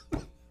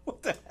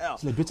 What the hell?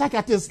 Like, bitch, I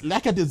got this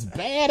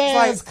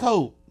badass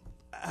coat,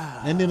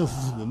 and then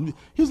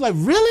he was like,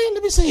 "Really?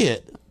 Let me see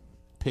it."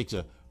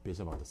 Picture, bitch,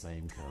 about the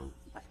same coat.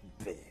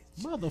 Bitch,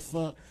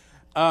 motherfucker.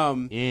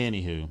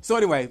 Anywho. So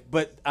anyway,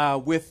 but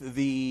with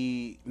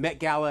the Met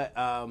Gala,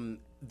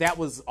 that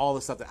was all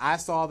the stuff that I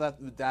saw that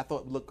I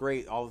thought looked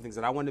great, all the things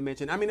that I wanted to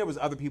mention. I mean, there was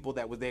other people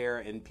that were there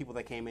and people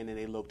that came in and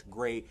they looked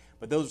great,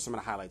 but those are some of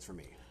the highlights for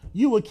me.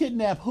 You would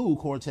kidnap who,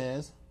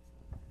 Cortez?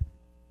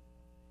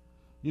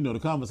 The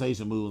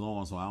conversation moves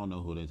on, so I don't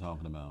know who they're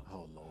talking about.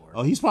 Oh, Lord.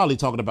 Oh, he's probably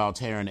talking about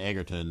Taron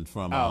Egerton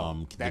from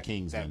The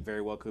Kingsman. That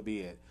very well could be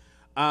it.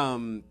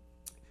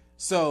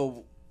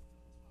 So...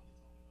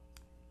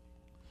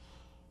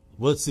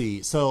 Let's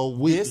see. So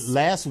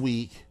last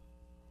week,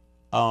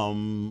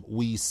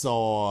 we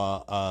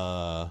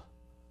saw.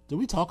 Did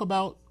we talk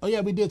about? Oh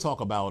yeah, we did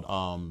talk about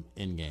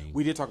Endgame.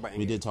 We did talk about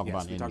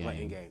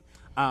Endgame.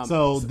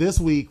 So this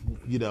week,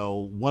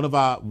 one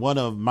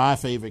of my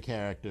favorite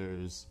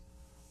characters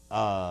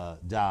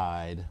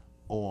died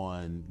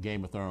on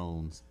Game of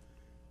Thrones.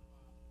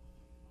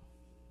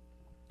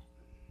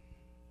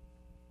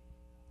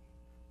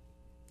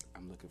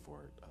 I'm looking for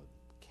a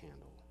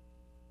candle.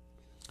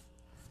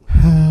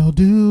 How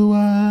do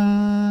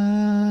I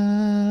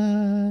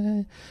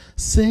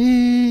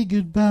say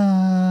goodbye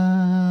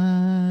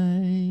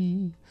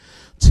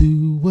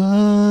to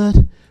what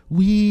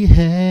we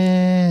had?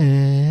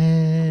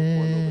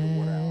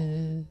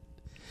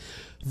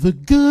 The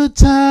good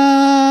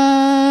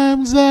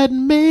times that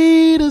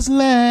made us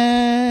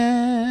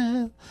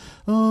laugh.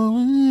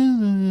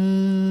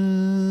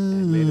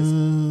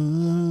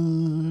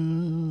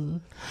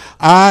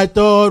 I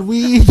thought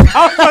we... I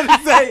was about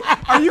to say,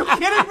 are you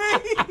kidding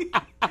me?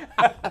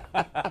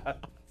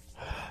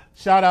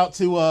 Shout out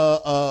to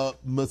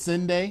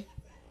Missandei.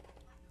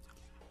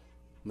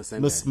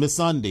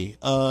 Missandei,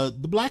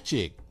 the black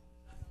chick.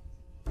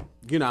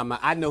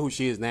 I know who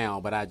she is now,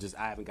 but I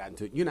haven't gotten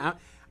to it.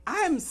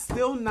 I am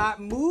still not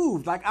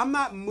moved. Like, I'm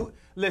not moved.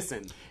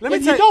 Listen, let me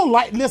tell you.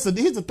 Listen,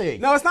 here's the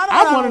thing. No, it's not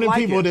I'm one of the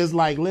people that's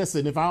like,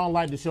 listen, if I don't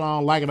like the show, I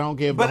don't like it. I don't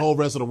care if the whole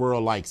rest of the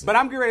world likes it. But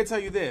I'm getting ready to tell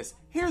you this.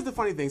 Here's the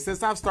funny thing.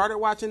 Since I've started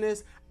watching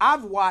this,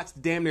 I've watched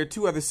damn near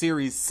 2 other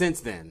series since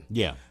then.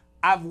 Yeah.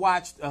 I've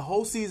watched a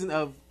whole season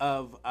of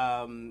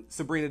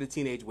Sabrina the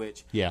Teenage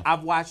Witch. Yeah.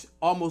 I've watched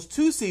almost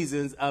 2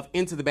 seasons of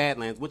Into the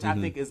Badlands, which I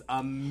think is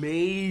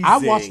amazing. I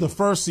watched the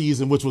first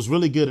season, which was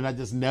really good, and I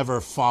just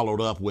never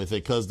followed up with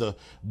it because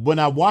when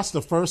I watched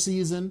the first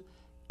season,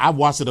 I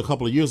watched it a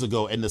couple of years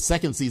ago, and the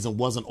second season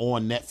wasn't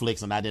on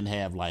Netflix, and I didn't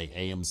have like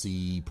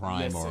AMC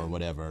Prime or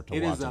whatever to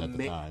watch it at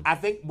the time. I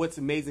think what's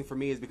amazing for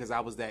me is because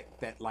I was that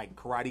like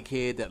karate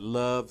kid that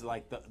loved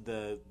like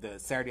the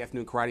Saturday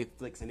afternoon karate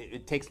flicks, and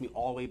it takes me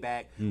all the way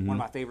back. One of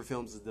my favorite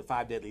films is The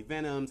Five Deadly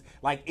Venoms.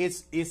 Like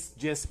it's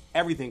just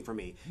everything for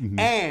me.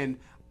 And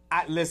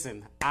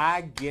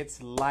I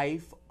get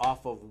life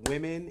off of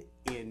women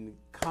in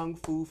kung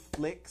fu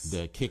flicks,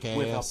 The kick ass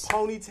with a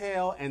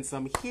ponytail and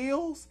some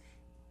heels.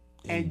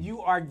 And you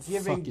are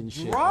giving fucking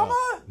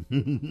drama?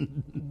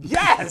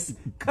 Yes!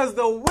 Because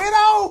the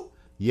widow?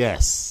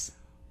 Yes.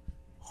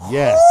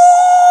 Yes.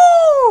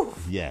 Woo!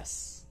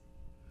 Yes.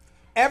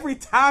 Every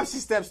time she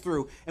steps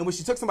through, and when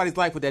she took somebody's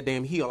life with that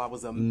damn heel, I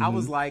was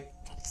like,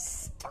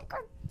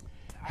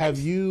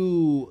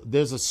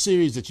 there's a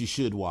series that you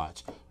should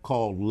watch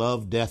called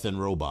Love, Death, and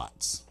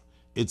Robots.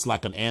 It's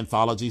like an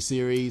anthology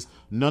series.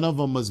 None of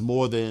them is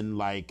more than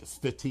like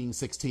 15,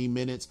 16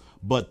 minutes,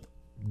 but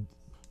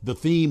the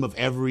theme of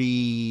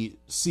every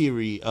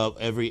series of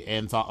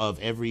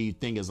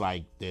everything is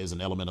like there's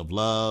an element of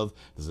love,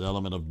 there's an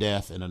element of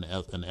death, and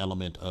an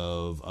element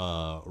of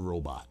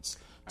robots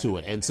to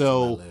it. And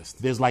so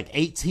there's like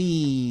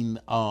 18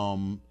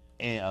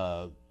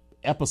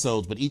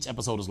 episodes, but each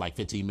episode is like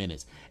 15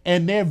 minutes,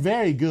 and they're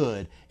very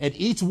good. And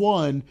each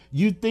one,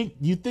 you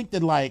think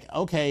that like,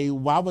 okay,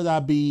 why would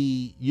I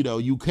be,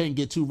 you couldn't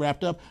get too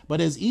wrapped up.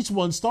 But as each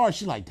one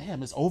starts, you're like,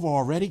 damn, it's over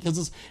already,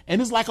 because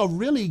it's like a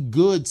really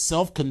good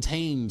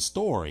self-contained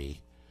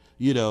story.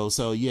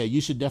 So yeah, you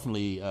should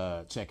definitely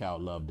check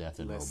out Love, Death,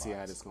 and Robots. Let's see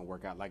how this is gonna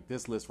work out. Like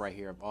this list right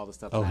here of all the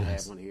stuff that I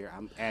have on here,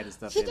 I'm adding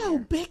stuff.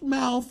 Big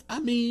Mouth. I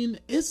mean,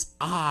 it's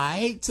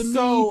to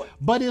me,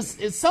 but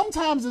it's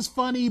sometimes it's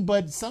funny,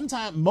 but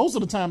most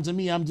of the time to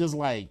me, I'm just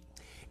like,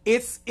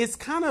 it's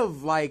kind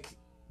of like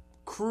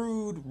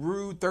crude,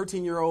 rude,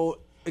 13-year-old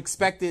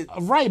expected,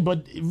 right,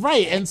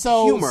 and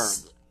so humor.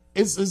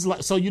 It's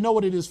like, so you know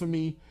what it is for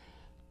me.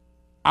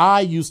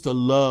 I used to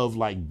love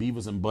like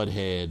Beavis and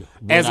Butthead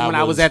when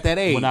I was at that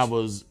age, when I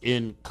was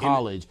in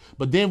college.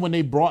 But then when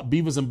they brought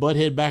Beavis and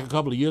Butthead back a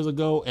couple of years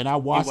ago, and I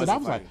watched it, I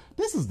was like,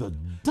 "This is the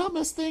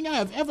dumbest thing I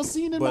have ever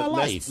seen in my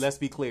life." Let's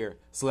be clear: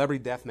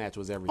 Celebrity Deathmatch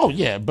was everything. Oh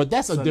yeah, but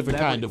that's a different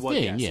kind of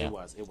thing. Yes, yeah,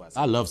 it was.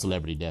 I love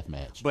Celebrity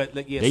Deathmatch, but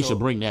they should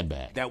bring that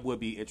back. That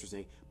would be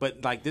interesting.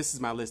 But like, this is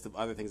my list of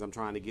other things I'm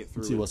trying to get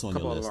through. Let's see what's on a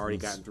couple your of list. them I've already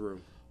gotten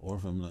through.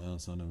 Orphan, let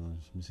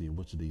me see.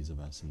 Which of these have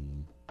I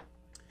seen?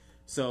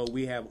 So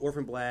we have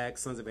Orphan Black,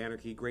 Sons of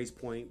Anarchy, Grace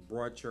Point,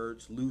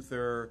 Broadchurch,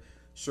 Luther,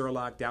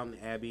 Sherlock, Downton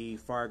Abbey,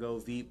 Fargo,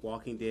 Veep,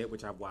 Walking Dead,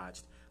 which I've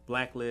watched,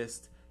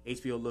 Blacklist,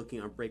 HBO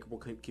Looking, Unbreakable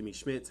Kimmy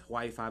Schmidt,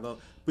 Hawaii Five-0,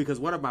 because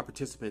one of my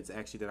participants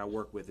actually that I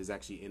work with is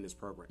actually in this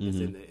program.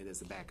 It's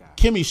the bad guy.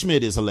 Kimmy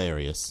Schmidt is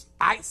hilarious.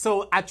 I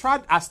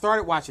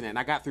started watching that, and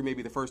I got through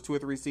maybe the first 2 or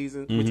 3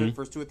 seasons, the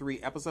first 2 or 3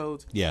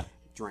 episodes. Yeah.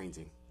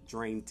 Draining.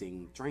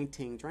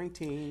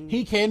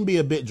 He can be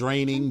a bit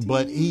draining,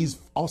 but he's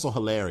also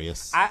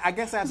hilarious. I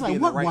guess that's like,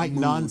 what white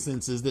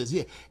nonsense is this?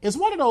 Yeah, it's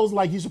one of those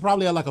like you should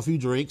probably have like a few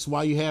drinks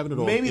while you having it,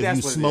 or maybe if that's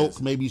you what smoke, it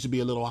is. maybe you should be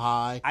a little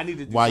high. I need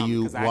to do while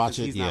you watch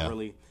it. He's yeah, not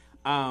really.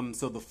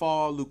 So The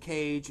Fall, Luke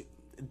Cage,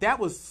 that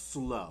was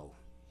slow.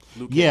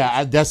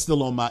 That's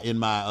still on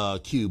my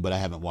queue, but I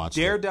haven't watched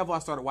Daredevil, I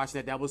started watching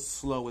that. That was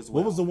slow as well.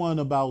 What was the one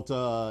about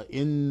not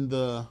in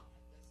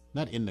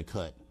the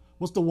cut?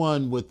 What's the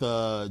one with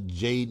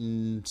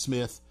Jaden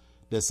Smith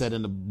that's set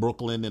in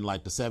Brooklyn in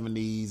like the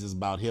 70s? Is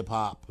about hip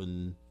hop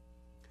and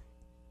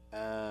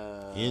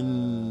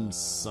in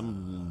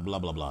some blah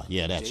blah blah.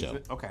 Yeah, that show.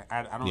 Okay,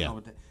 I don't know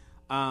what that.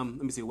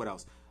 Let me see what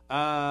else.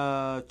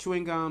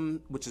 Chewing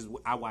Gum, which is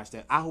I watched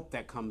that. I hope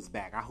that comes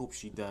back. I hope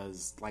she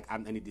does. Like I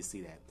need to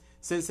see that.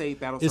 Sense8,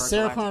 Battlestar Is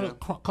Sarah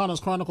Galactica. Connor's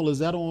Chronicle, is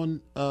that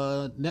on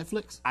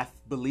Netflix? I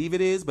believe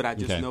it is, but I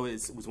just know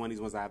it was one of these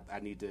ones I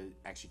need to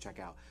actually check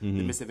out. The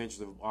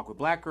Misadventures of Awkward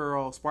Black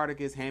Girl,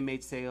 Spartacus,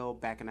 Handmaid's Tale,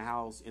 Back in the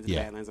House, Into the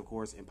Badlands, of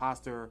course,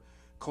 Imposter,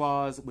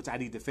 Claws, which I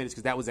need to finish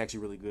because that was actually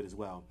really good as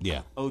well.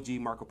 Yeah. OG,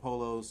 Marco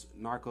Polo's,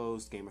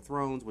 Narcos, Game of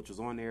Thrones, which was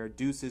on there,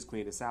 Deuces,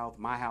 Queen of the South,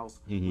 My House,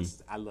 which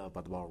I love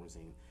about the ballroom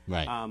scene.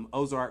 Right.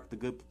 Ozark, The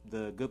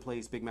Good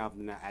Place, Big Mouth,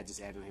 and I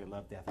just added in here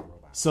Love, Death, and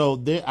Robots.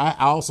 So I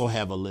also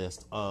have a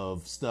list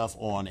of stuff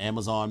on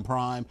Amazon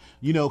Prime.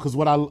 Because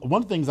one of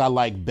the things I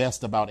like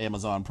best about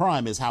Amazon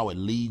Prime is how it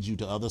leads you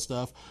to other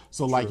stuff.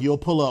 So like you'll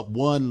pull up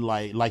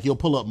you'll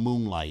pull up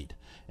Moonlight,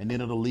 and then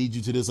it'll lead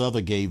you to this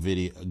other gay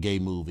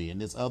movie,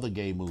 and this other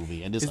gay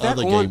movie, and this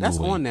other gay movie. That's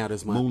on now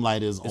this month.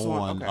 Moonlight is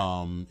on.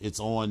 Okay. It's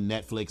on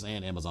Netflix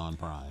and Amazon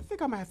Prime. I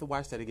think I might have to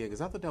watch that again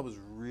because I thought that was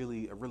a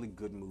really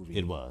good movie.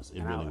 It was.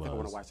 It really was. I think I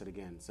want to watch it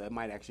again. So it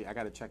might actually. I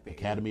got to check the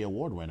Academy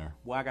Award winner.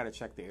 Well, I got to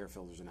check the air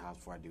filters in the house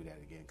before I do that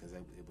again because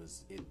it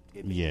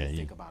made me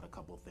think about a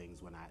couple of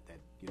things when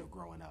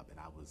growing up, and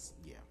I was.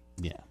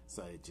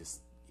 So it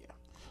just.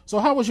 So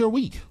how was your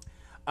week?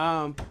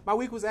 My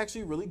week was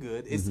actually really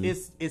good.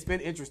 It's been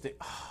interesting.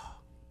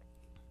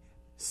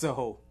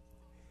 So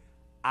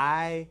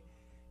I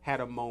had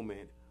a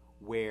moment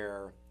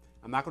where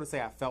I'm not going to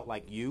say I felt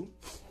like you.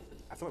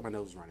 I feel like my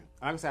nose is running.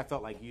 I'm not going to say I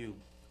felt like you.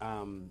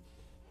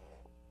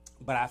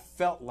 But I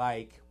felt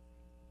like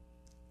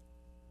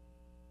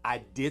I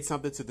did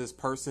something to this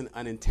person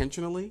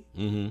unintentionally.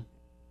 Mm-hmm.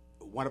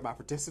 One of my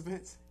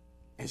participants,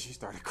 and she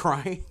started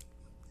crying.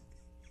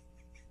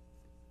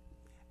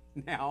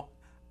 Now,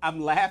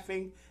 I'm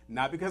laughing,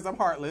 not because I'm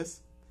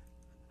heartless.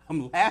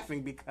 I'm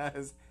laughing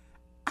because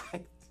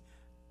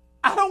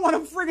I don't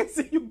want to friggin'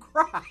 see you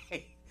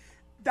cry.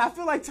 I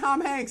feel like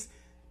Tom Hanks.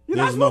 You're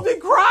not supposed to be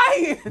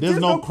crying. There's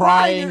no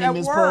crying in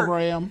this work.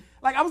 program.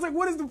 Like, I was like,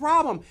 what is the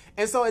problem?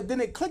 And so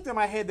then it clicked in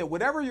my head that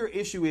whatever your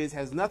issue is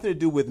has nothing to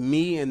do with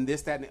me and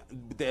this, that,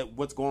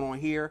 what's going on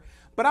here.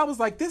 But I was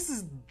like, this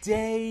is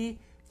day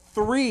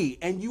 3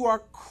 and you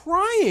are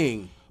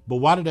crying. But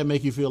why did that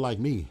make you feel like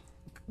me?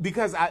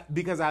 Because I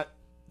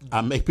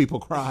make people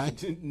cry?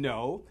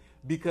 No.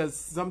 Because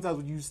sometimes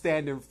when you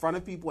stand in front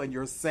of people and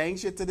you're saying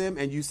shit to them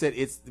and you said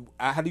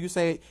how do you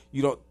say it?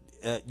 You don't,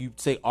 you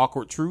say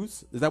awkward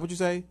truths? Is that what you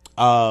say?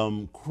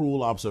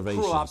 Cruel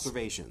observations. Cruel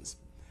observations.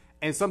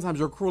 And sometimes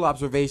your cruel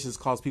observations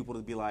cause people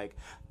to be like,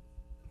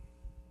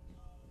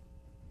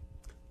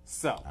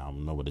 so. I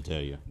don't know what to tell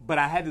you. But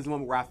I had this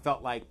moment where I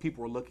felt like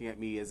people were looking at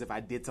me as if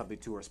I did something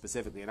to her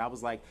specifically. And I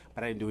was like,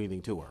 but I didn't do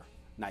anything to her.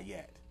 Not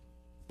yet.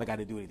 Like, I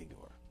didn't do anything to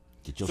her.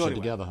 Get your shit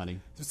together, honey.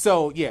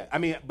 So, yeah. I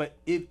mean, but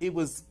it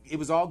was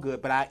all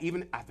good. But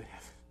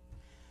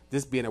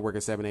this being at work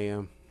at 7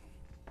 a.m.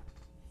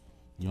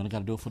 You only got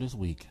to do it for this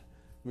week.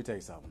 Let me tell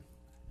you something.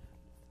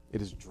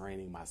 It is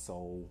draining my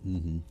soul.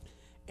 Mm-hmm.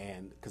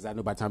 And because I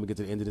know by the time we get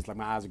to the end of this, like,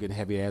 my eyes are getting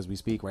heavy as we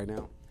speak right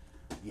now.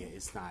 Yeah,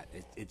 it's not.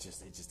 It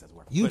just doesn't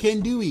work. You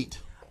can do it.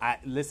 I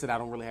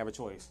don't really have a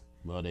choice.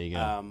 Well, there you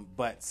go.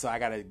 But so I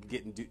got to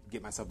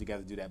get myself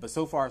together to do that. But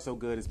so far, so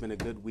good. It's been a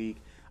good week.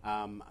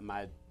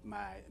 My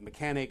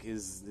mechanic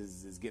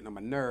is getting on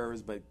my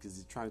nerves, but because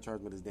he's trying to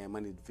charge me this damn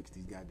money to fix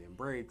these goddamn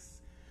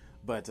brakes.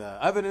 But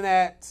other than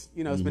that,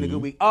 it's been a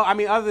good week. Oh, I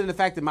mean, other than the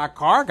fact that my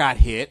car got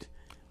hit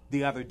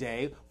the other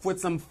day for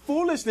some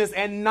foolishness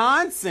and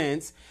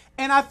nonsense.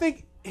 And I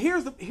think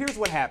here's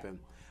what happened.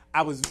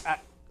 I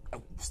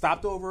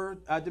stopped over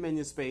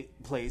Dominion's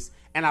place,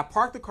 and I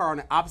parked the car on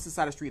the opposite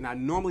side of the street, and I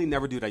normally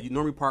never do that. You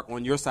normally park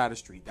on your side of the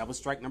street. That was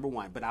strike number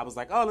 1. But I was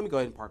like, oh, let me go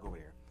ahead and park over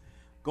there.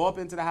 Go up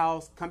into the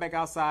house, come back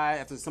outside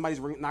after somebody's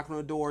knocking on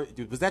the door.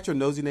 Dude, was that your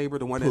nosy neighbor,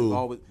 the one that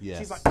always... Yes.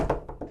 She's like...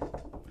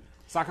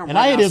 So I come and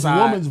I hear this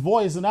woman's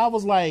voice, and I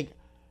was like,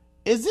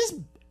 is this...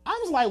 I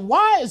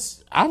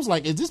was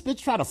like, is this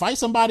bitch trying to fight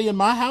somebody in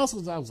my house?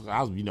 I was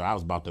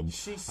about to...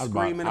 She's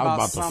screaming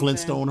about to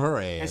Flintstone her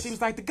ass. And she was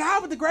like, the guy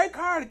with the gray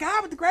car, the guy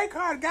with the gray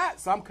car, the guy...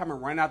 So I'm coming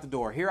right out the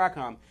door. Here I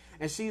come.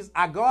 And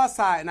I go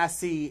outside, and I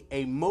see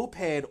a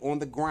moped on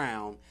the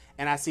ground,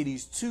 and I see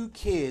these 2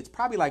 kids,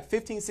 probably like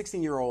 15,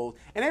 16-year-olds,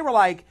 and they were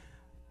like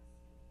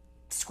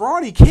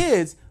scrawny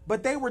kids,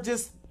 but they were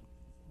just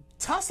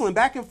tussling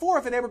back and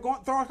forth, and they were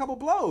throwing a couple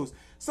blows.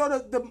 So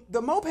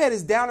the moped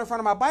is down in front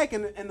of my bike,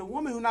 and the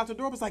woman who knocked the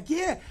door was like,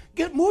 yeah,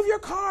 move your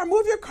car,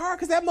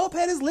 because that moped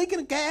is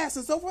leaking gas,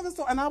 and so forth and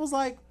so on. And I was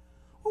like,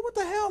 well, what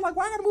the hell? Like,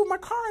 why I gotta move my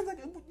car? And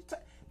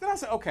then I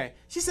said, okay.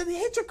 She said,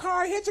 hit your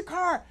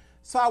car.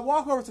 So I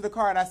walk over to the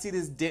car, and I see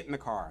this dent in the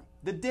car.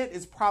 The dent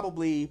is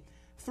probably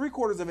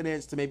 3/4 of an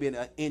inch to maybe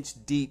an inch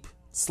deep,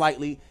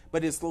 slightly,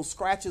 but it's little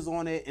scratches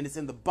on it, and it's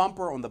in the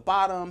bumper on the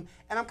bottom.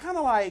 And I'm kind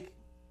of like,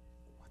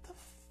 what the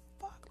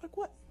fuck? Like,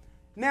 what?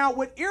 Now,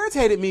 what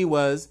irritated me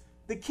was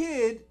the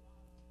kid,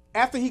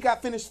 after he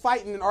got finished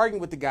fighting and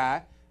arguing with the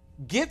guy,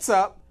 gets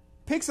up,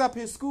 picks up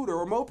his scooter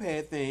or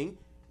moped thing,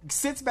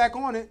 sits back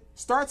on it,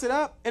 starts it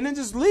up, and then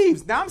just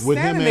leaves. Now I'm standing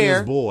there. With him and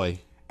his boy.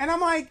 And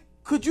I'm like,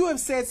 could you have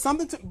said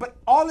something to... But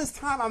all this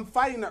time, I'm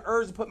fighting the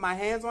urge to put my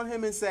hands on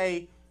him and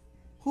say...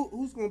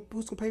 Who's gonna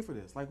pay for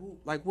this? Like who?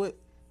 Like what?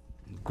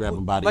 Grab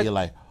him by the ear,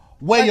 like,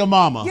 where your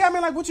mama? Yeah, I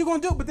mean, like, what you gonna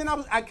do? But then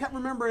I kept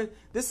remembering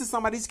this is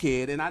somebody's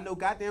kid, and I know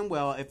goddamn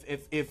well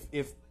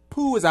if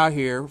Pooh is out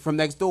here from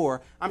next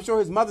door, I'm sure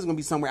his mother's gonna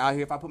be somewhere out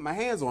here if I put my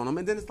hands on him,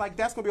 and then it's like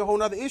that's gonna be a whole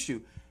other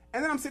issue.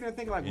 And then I'm sitting there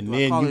thinking like, and do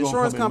then I call you an gonna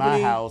insurance come company?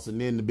 in my house, and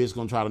then the bitch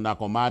gonna try to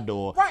knock on my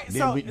door. Right.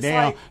 Then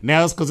So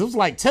now it's because it was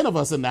like 10 of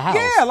us in the house.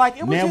 Yeah, like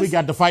it was. Now we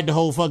got to fight the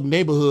whole fucking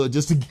neighborhood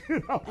just to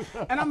get out.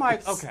 And I'm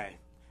like, okay.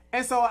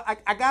 And so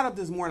I got up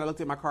this morning, I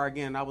looked at my car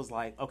again, and I was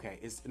like, okay,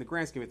 it's in the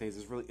grand scheme of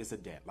things, it's a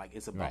dent, like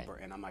it's a bumper.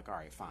 Right. And I'm like, all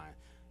right, fine.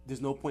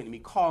 There's no point in me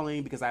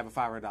calling because I have a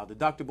 $500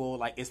 deductible.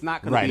 Like it's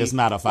not going to be. It's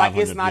not a $500. Like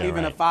it's not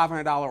even a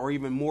 $500 or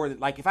even more.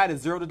 Like if I had a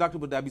zero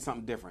deductible, that'd be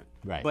something different.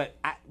 Right. But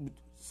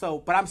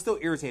I'm still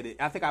irritated.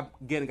 I think I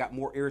got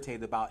more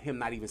irritated about him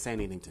not even saying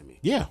anything to me.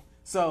 Yeah.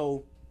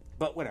 So,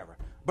 but whatever.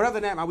 But other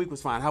than that, my week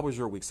was fine. How was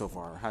your week so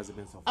far? How's it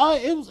been so far?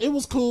 It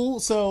was cool.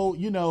 So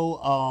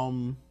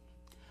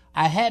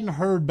I hadn't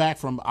heard back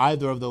from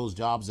either of those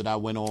jobs that I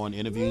went on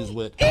interviews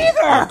with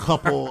a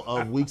couple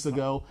of weeks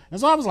ago. And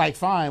so I was like,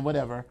 fine,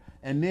 whatever.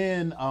 And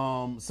then,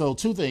 so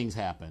 2 things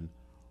happened.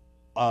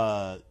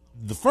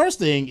 the first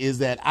thing is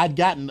that I'd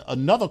gotten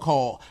another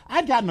call.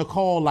 I'd gotten a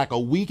call like a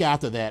week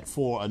after that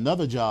for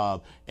another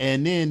job.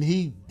 And then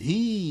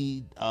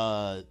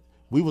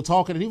we were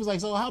talking and he was like,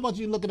 so how much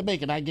you looking to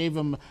make? And I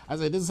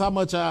said, this is how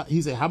much,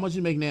 he said, how much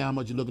you make now? How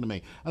much you looking to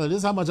make? I said, this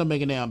is how much I'm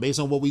making now. Based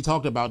on what we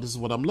talked about, this is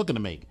what I'm looking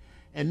to make.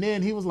 And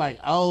then he was like,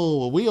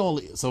 oh,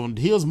 so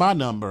here's my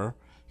number.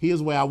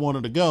 Here's where I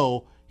wanted to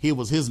go. Here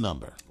was his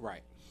number.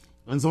 Right.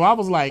 And so I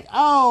was like,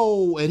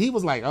 oh, and he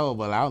was like, oh,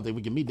 well, I don't think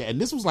we can meet that.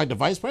 And this was like the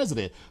vice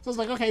president. So I was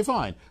like, okay,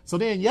 fine. So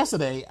then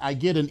yesterday I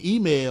get an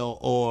email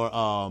or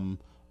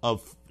a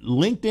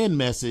LinkedIn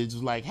message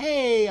like,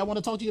 hey, I want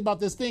to talk to you about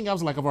this thing. I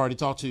was like, I've already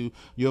talked to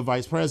your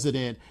vice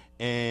president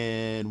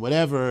and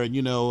whatever, and,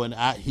 and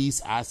I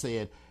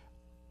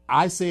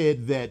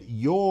said that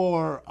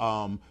your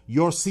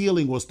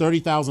ceiling was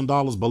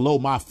 $30,000 below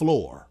my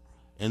floor.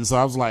 And so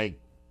I was like,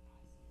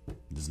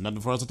 there's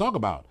nothing for us to talk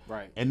about.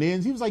 Right. And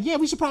then he was like, yeah,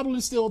 we should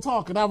probably still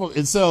talk.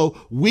 And so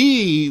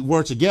we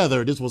were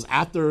together. This was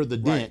after the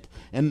dent.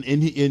 Right.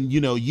 And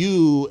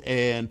you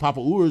and Papa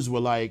Urs were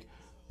like,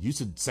 you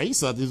should say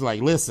something. He's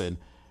like, listen,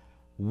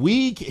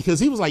 because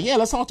he was like, yeah,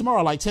 let's talk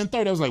tomorrow, like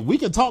 10:30. I was like, we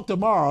can talk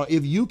tomorrow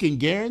if you can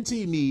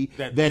guarantee me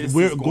that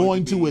we're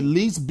going to at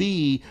least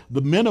be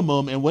the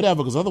minimum and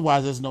whatever, because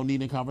otherwise there's no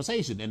need in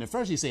conversation. And at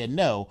first he said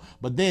no,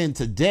 but then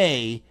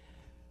today,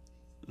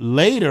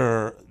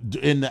 later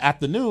in the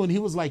afternoon, he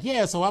was like,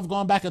 yeah, so I've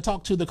gone back and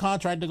talked to the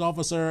contracting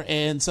officer,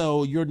 and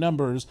so your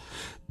number's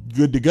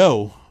good to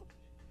go.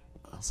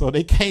 So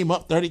they came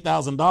up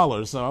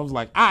 $30,000. So I was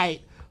like, all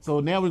right. So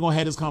now we're going to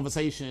have this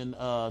conversation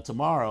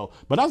tomorrow.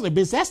 But I was like,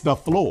 bitch, that's the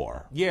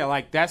floor. Yeah,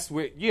 like that's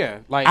what, yeah.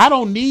 Like I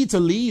don't need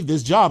to leave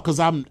this job because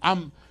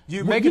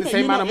you're making the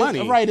same amount of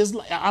money. Right.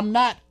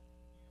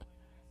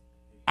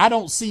 I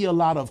don't see a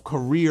lot of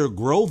career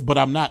growth, but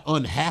I'm not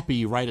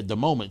unhappy right at the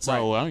moment.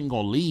 So I ain't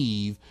going to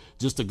leave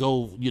just to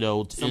go,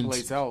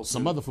 someplace else.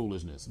 Some other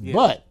foolishness. Yeah.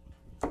 But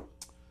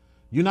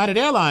United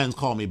Airlines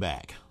called me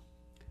back.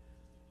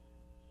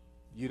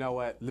 You know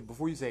what?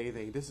 Before you say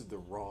anything, this is the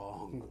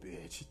wrong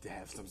bitch to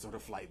have some sort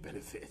of flight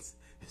benefits.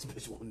 This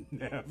bitch will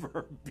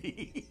never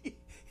be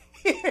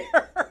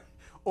here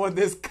on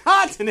this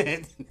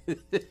continent.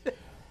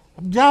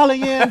 I'm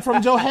dialing in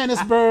from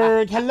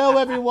Johannesburg. Hello,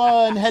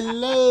 everyone.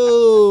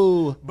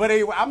 Hello. But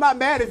anyway, I'm not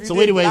mad if you. So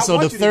anyway, so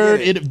the third,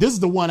 this is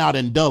the one out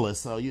in Dulles.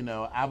 So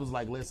I was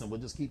like, listen,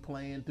 we'll just keep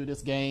playing through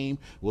this game.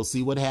 We'll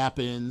see what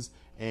happens,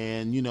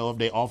 and if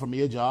they offer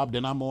me a job,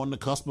 then I'm on the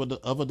cusp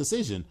of a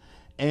decision.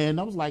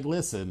 And I was like,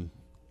 listen,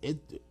 it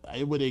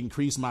would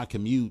increase my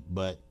commute,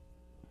 but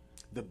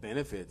the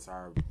benefits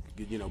are,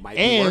 might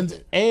be worth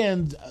it.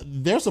 And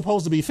they're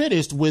supposed to be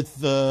finished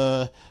with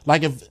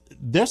if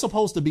they're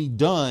supposed to be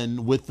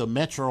done with the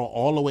metro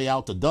all the way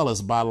out to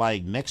Dulles by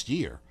like next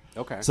year.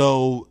 Okay.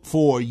 So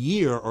for a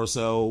year or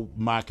so,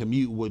 my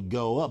commute would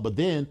go up, but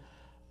then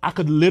I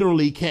could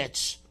literally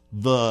catch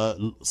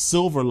the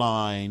Silver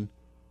Line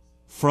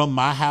from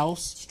my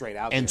house straight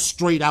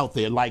out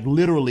there, like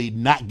literally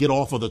not get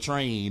off of the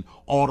train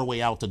all the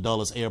way out to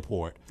Dulles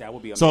Airport. That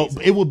would be amazing. So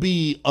it would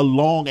be a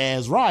long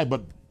ass ride,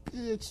 but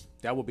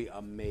that would be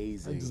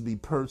amazing. I'd just be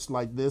perched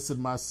like this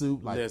in my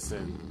suit. Like,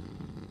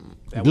 listen,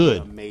 that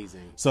good, would be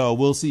amazing. So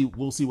we'll see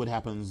what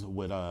happens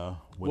with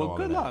all good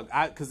of luck.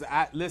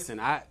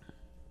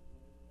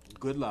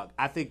 Good luck.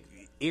 I think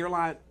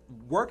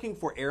working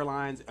for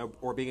airlines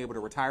or being able to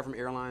retire from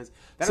airlines.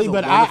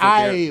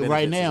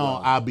 Right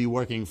now I'll be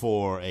working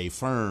for a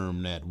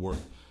firm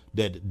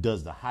that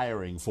does the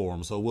hiring for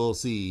them. So we'll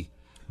see.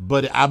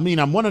 But I mean,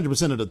 I'm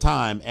 100% of the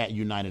time at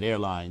United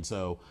Airlines.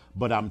 So,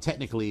 but I would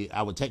technically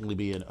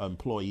be an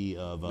employee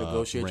of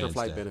negotiate your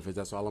flight benefits.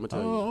 That's all I'm gonna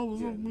tell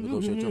you.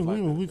 Negotiate your flight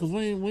benefits because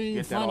we ain't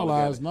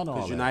finalized none of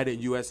all that. United,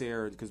 U.S.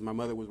 Air, because my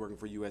mother was working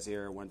for U.S.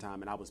 Air at one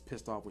time, and I was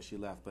pissed off when she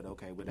left. But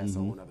okay, but that's a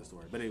whole other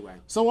story. But anyway.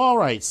 So all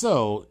right,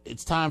 so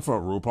it's time for a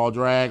RuPaul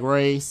Drag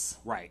Race.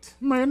 Right.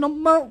 Man,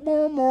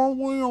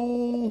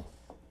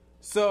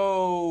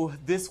 so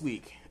this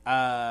week,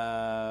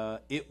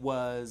 it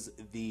was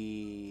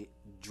the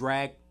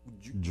Dragra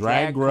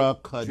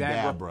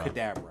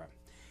Cadabra.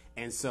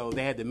 And so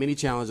they had the mini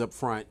challenge up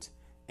front,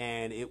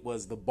 and it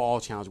was the ball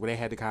challenge where they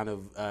had to kind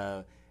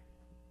of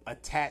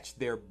attach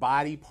their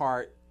body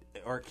part,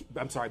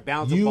 balance a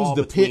ball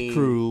between pit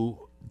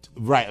crew,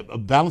 right?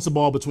 Balance the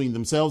ball between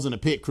themselves and the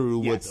pit crew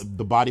with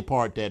the body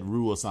part that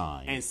Rue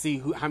assigned, and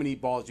see how many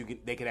balls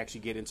they could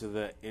actually get into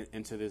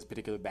this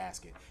particular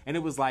basket. And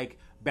it was like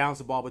balance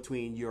the ball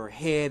between your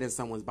head and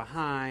someone's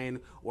behind,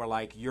 or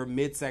like your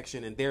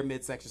midsection and their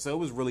midsection. So it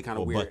was really kind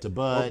of weird. Butt to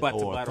butt,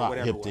 or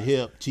whatever. Hip to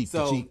hip, cheek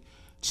to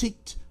cheek,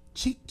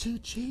 cheek to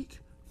cheek,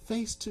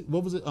 face to.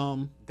 What was it?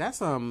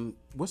 That's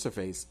what's her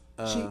face?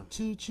 Cheek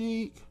to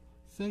cheek,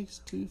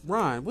 face to.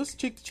 Ron, what's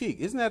cheek to cheek?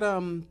 Isn't that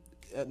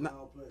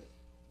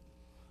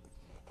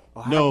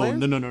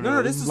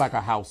No. This is like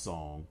a house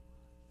song.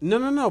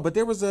 No. But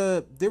there was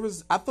I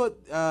thought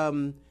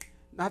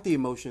not the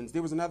Emotions.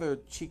 There was another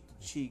cheek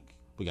to cheek.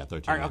 We got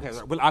 13 All right, minutes.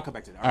 okay. Well, I'll come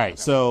back to that. All right,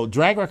 so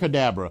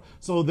Drag-Ra-Cadabra.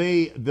 So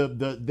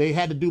they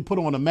had to put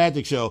on a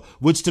magic show,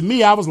 which to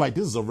me I was like,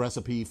 this is a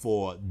recipe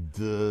for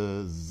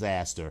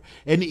disaster.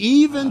 And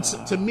even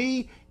to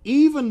me,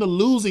 even the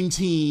losing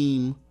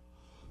team,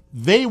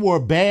 they were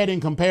bad in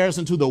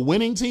comparison to the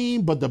winning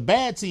team, but the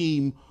bad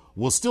team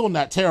was still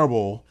not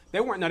terrible. They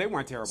weren't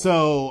terrible.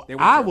 So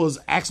I was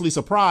actually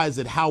surprised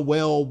at how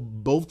well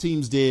both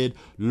teams did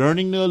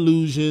learning the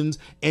illusions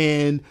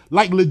and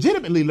like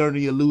legitimately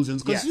learning the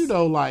illusions. Cause Yes.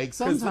 like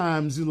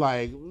sometimes you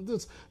like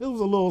this, it was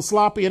a little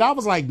sloppy and I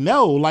was like,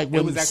 no, like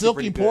when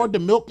Silky poured the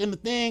milk in the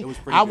thing,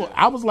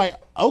 I was like,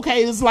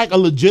 okay, it's like a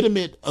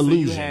legitimate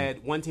illusion. So you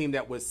had one team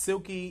that was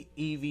Silky,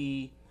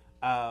 Evie,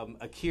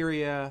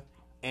 Akira,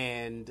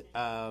 and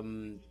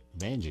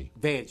Vanjie.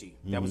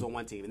 That was on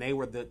one team. And they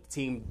were the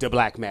team The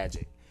Black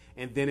Magic.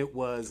 And then it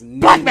was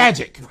Black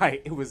Magic.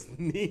 Right. It was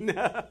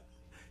Nina,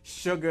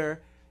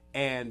 Sugar,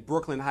 and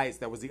Brooklyn Heights.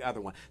 That was the other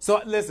one.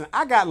 So listen,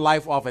 I got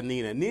life off of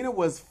Nina. Nina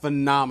was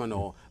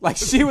phenomenal. Like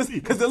she was,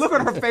 because the look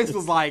on her face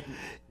was like,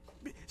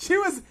 she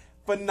was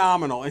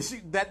phenomenal. And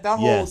that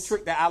whole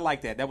trick, that I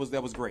liked that. That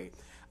was great.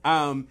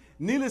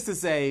 Needless to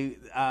say,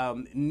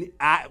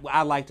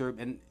 I liked her,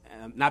 and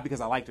not because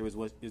I liked her is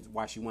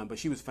why she won, but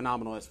she was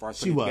phenomenal as far as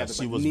putting it together.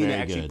 She but was Nina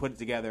very actually good. put it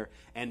together,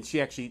 and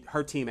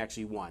her team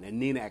actually won, and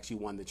Nina actually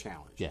won the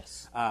challenge.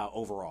 Yes.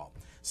 Overall.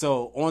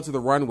 So onto the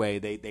runway,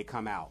 they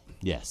come out.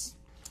 Yes.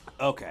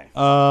 Okay.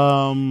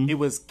 It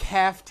was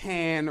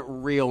caftan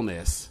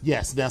realness.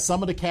 Yes. Now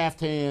some of the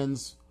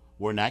caftans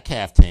were not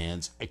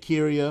caftans.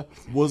 Akira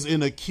was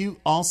in a cute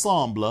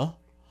ensemble.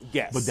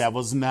 Yes. But that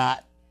was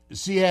not.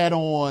 She had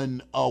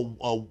on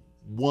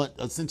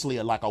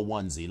essentially like a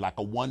onesie, like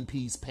a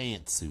one-piece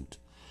pantsuit,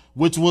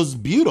 which was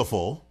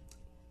beautiful,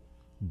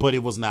 but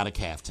it was not a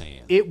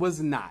caftan. It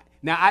was not.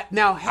 The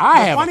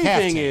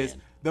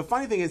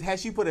funny thing is, had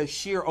she put a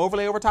sheer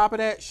overlay over top of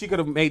that, she could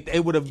have made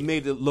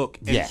it look.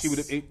 And yes. She would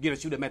have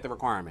met the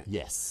requirement.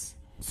 Yes.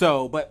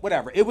 So, but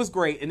whatever. It was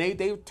great, and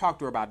they talked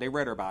to her about it. They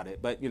read her about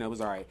it, but it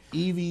was all right.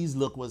 Evie's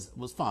look was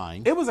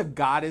fine. It was a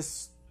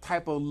goddess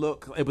type of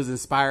look. It was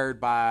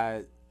inspired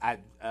by a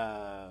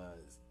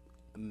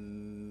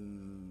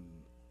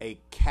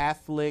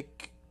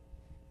Catholic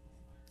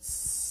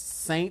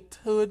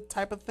sainthood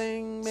type of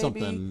thing, maybe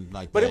something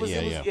like but that.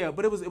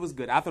 But it was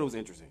good. I thought it was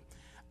interesting.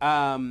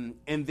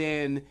 And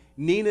then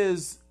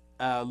Nina's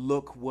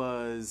look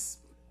was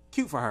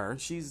cute for her.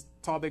 She's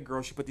a tall, big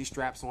girl. She put these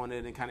straps on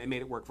it and kind of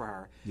made it work for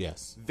her.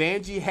 Yes.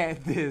 Vanjie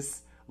had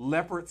this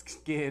leopard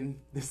skin,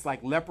 this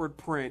like leopard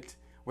print.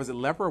 Was it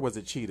leopard or was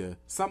it cheetah?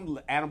 Some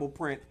animal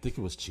print. I think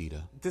it was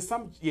cheetah.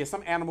 Some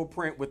animal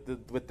print with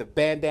the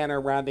bandana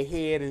around the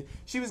head, and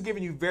she was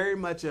giving you very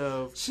much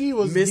of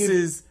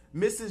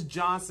Mrs.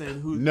 Johnson,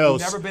 who's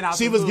never been out.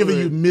 She was giving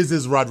you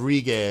Mrs.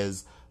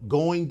 Rodriguez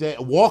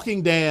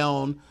walking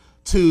down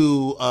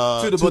to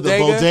the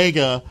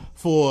bodega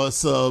for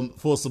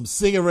some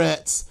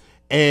cigarettes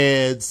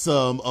and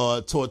some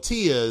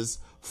tortillas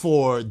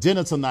for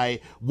dinner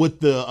tonight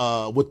with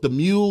the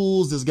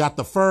mules that's got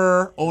the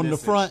fur on the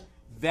front.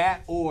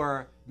 That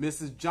or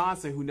Mrs.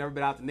 Johnson, who never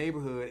been out the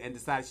neighborhood and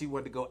decided she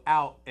wanted to go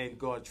out and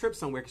go on a trip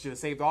somewhere because she had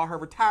saved all her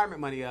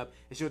retirement money up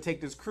and she would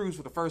take this cruise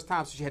for the first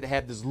time, so she had to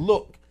have this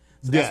look.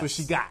 So that's what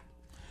she got.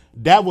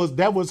 That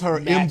was her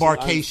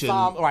embarkation.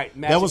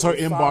 That was her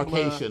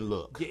embarkation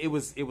look. Yeah, it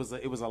was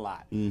a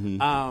lot.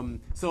 Mm-hmm.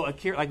 So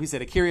Akira, like we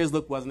said, Akira's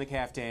look wasn't a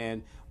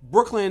caftan.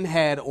 Brooklyn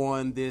had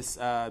on this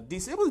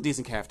decent. It was a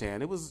decent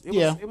caftan. It was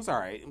all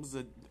right. It was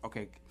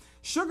okay.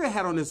 Sugar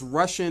had on this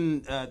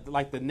Russian,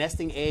 like the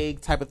nesting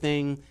egg type of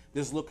thing.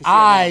 This look.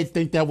 I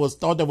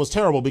thought that was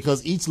terrible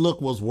because each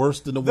look was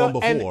worse than the one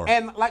before.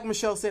 And like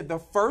Michelle said, the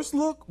first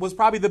look was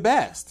probably the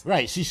best.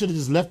 Right. She should have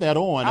just left that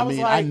on.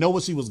 I know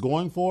what she was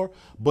going for,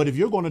 but if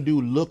you're going to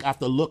do look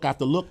after look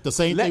after look, the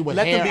same thing with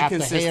hair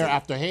after hair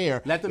after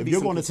hair, if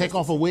you're going to take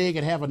off a wig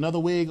and have another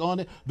wig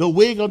on it, the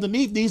wig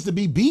underneath needs to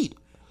be beat.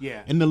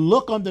 Yeah. And the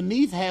look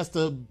underneath has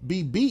to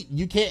be beat.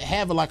 You can't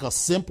have like a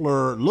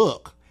simpler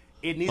look.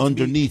 It needs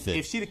underneath it.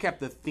 If she'd have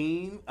kept the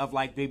theme of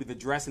like maybe the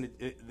dress and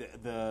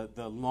the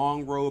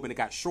long robe and it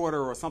got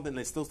shorter or something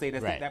that still stayed,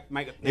 that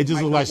might. It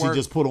just looked like she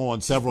just put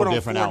on several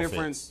different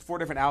outfits. Four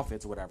different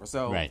outfits or whatever.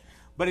 So, right.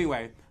 But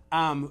anyway,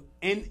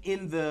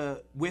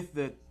 with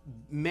the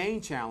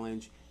main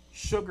challenge,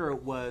 Sugar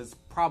was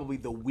probably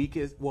the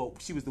weakest. Well,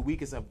 she was the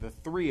weakest of the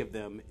three of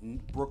them: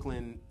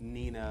 Brooklyn,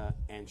 Nina,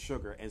 and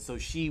Sugar. And so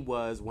she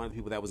was one of the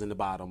people that was in the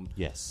bottom.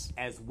 Yes.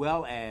 As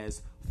well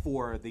as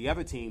for the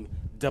other team,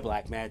 the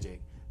Black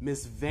Magic,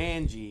 Miss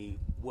Vanjie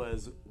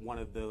was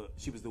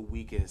she was the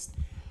weakest.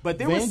 But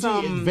there was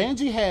some.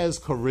 Vanjie has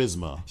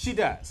charisma. She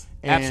does.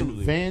 And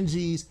absolutely.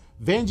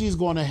 Vanjie's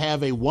going to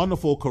have a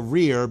wonderful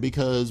career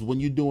because when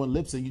you're doing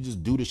lip sync, you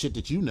just do the shit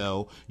that you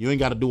know. You ain't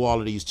got to do all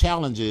of these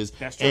challenges.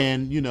 That's true.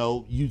 And,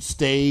 you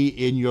stay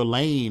in your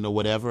lane or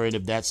whatever. And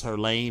if that's her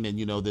lane and,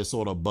 this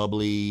sort of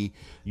bubbly,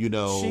 hood,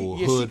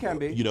 she can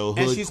be. Hood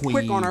and she's queen.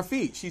 quick on her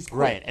feet. She's quick.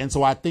 Right. And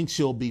so I think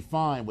she'll be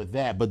fine with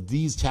that. But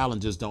these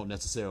challenges don't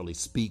necessarily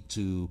speak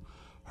to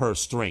her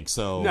strength.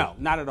 So no,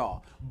 not at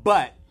all.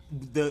 But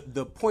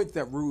the point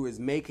that Rue is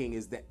making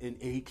is that, and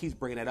he keeps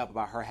bringing it up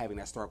about her having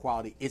that star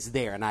quality. It's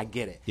there, and I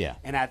get it. Yeah.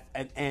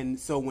 And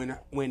so when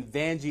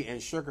Vanjie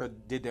and Sugar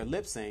did their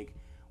lip sync,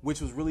 which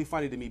was really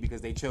funny to me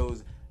because they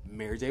chose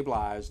Mary J.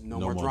 Blige, No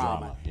More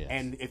Drama. Yes.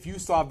 And if you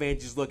saw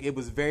Vanjie's look, it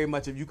was very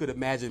much, if you could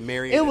imagine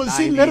Mary. It was,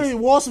 she literally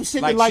wore some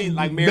shit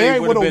like Mary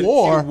would have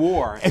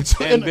wore.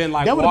 And been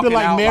like, that would have been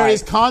like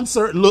Mary's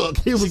concert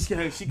look. It was,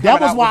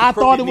 that was why I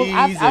thought it was,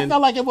 I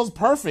felt like it was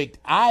perfect.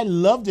 I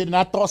loved it, and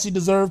I thought she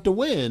deserved to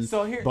win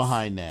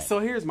behind that. So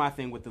here's my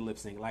thing with the lip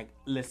sync. Like,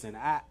 listen,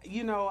 I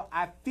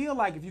feel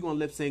like if you're going to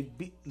lip sync,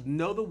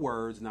 know the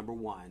words, number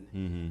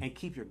one, and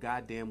keep your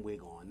goddamn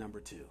wig on, number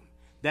two.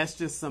 That's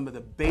just some of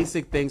the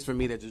basic things for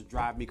me that just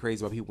drive me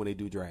crazy about people when they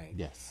do drag.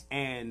 Yes.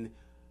 And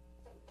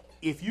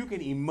if you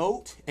can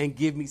emote and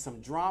give me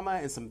some drama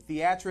and some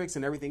theatrics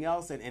and everything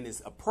else, and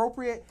it's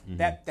appropriate,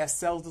 that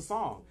sells the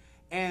song.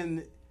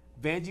 And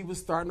Vanjie was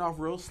starting off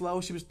real slow.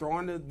 She was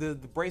throwing the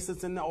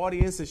bracelets in the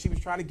audience, and she was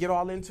trying to get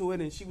all into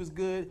it, and she was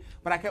good.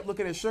 But I kept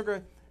looking at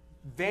Sugar.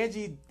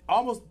 Vanjie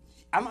almost,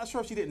 I'm not sure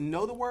if she didn't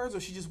know the words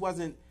or she just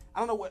wasn't, I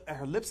don't know what,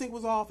 her lip sync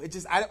was off. It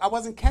just, I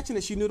wasn't catching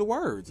that she knew the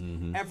words.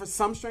 And for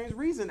some strange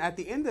reason, at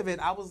the end of it,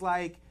 I was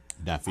like,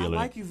 I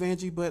like you,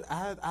 Vanjie, but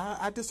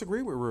I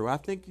disagree with Rue. I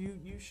think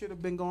you should have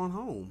been going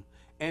home.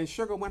 And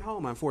Sugar went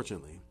home,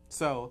 unfortunately.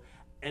 So,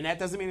 and that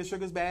doesn't mean that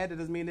Sugar's bad. It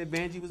doesn't mean that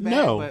Vanjie was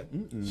bad.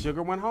 But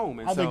Sugar went home.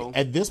 And I think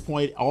at this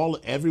point,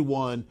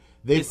 everyone,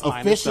 they've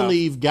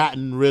officially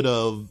gotten rid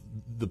of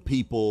the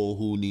people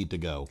who need to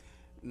go.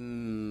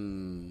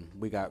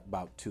 We got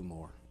about two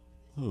more.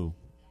 Who?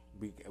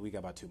 We got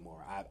about two more.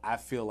 I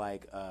feel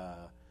like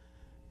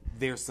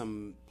there's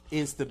some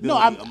instability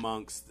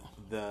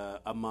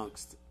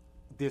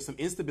there's some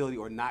instability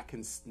or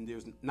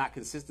there's not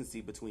consistency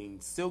between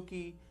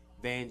Silky,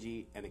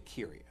 Vanjie, and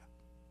Akira.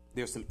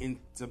 There's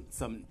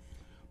some.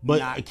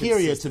 But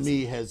Akira to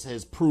me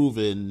has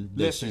proven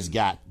that she's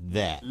got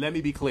that. Let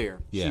me be clear.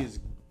 Yeah. She is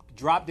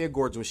drop dead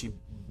gorgeous when she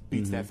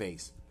beats that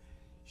face.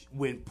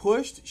 When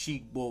pushed,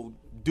 she will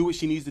do what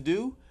she needs to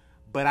do.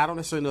 But I don't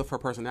necessarily know if her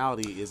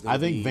personality is going to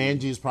be... I think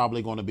Vanjie is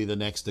probably going to be the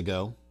next to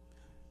go.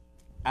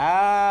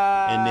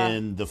 And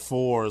then the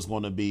 4 is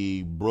going to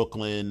be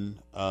Brooklyn,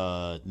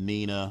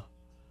 Nina,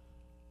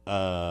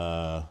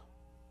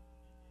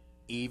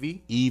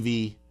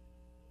 Evie,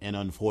 and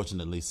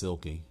unfortunately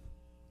Silky.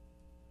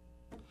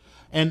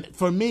 And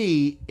for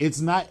me, it's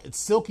not...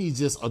 Silky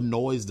just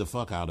annoys the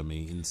fuck out of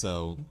me, and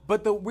so...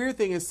 But the weird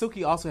thing is,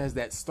 Silky also has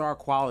that star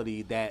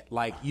quality that,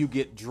 like, you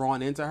get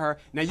drawn into her.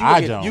 Now she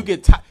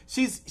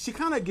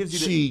kind of gives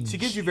you... She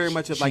gives you very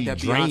much of, like, that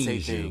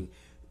Beyonce thing.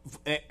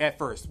 At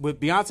first.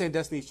 With Beyonce and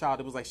Destiny's Child,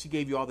 it was like she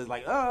gave you all this,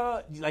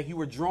 like you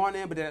were drawn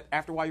in, but then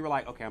after a while you were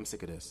like, okay, I'm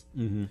sick of this.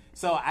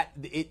 So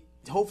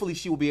hopefully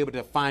she will be able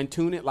to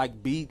fine-tune it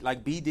like B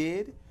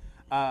did,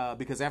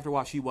 because after a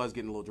while she was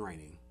getting a little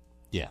draining.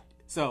 Yeah.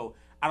 So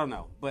I don't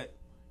know, but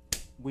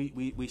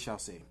we shall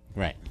see.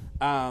 Right.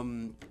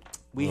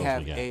 We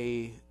have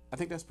I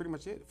think that's pretty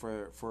much it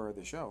for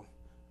the show.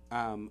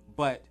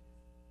 But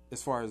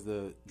as far as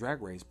the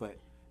drag race, but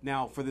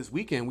now for this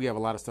weekend we have a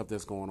lot of stuff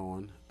that's going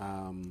on.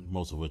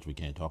 Most of which we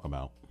can't talk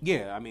about.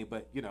 Yeah, I mean,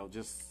 but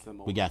just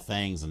some. We got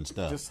things and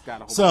stuff. Just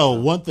got a whole so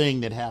one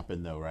thing that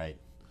happened though, right?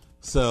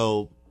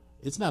 So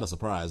it's not a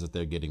surprise that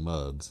they're getting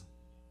mugs.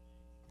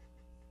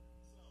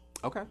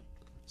 Okay.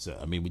 So,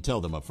 I mean, we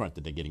tell them up front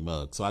that they're getting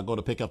mugs. So I go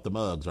to pick up the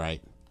mugs,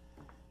 right?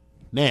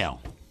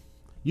 Now,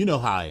 you know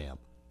how I am.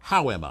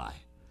 How am I?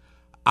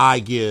 I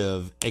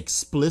give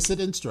explicit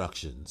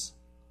instructions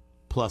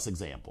plus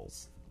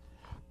examples.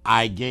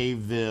 I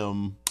gave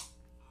them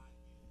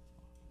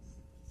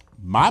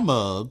my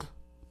mug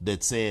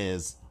that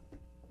says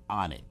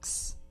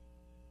Onyx.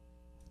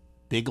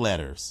 Big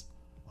letters.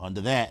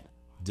 Under that,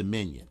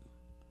 Dominion.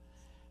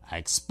 I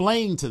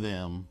explained to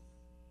them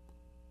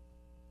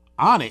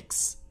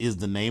Onyx is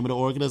the name of the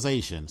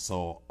organization.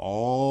 So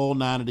all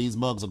 9 of these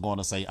mugs are going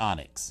to say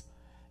Onyx.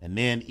 And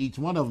then each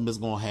one of them is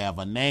going to have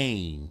a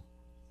name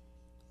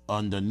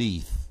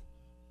underneath.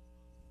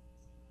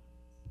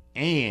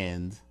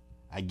 And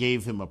I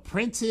gave him a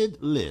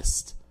printed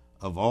list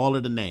of all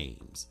of the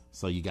names.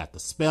 So you got the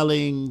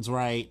spellings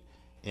right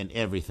and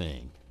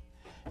everything.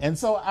 And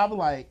so I was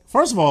like,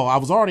 first of all, I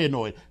was already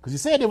annoyed because he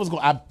said it was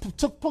going. I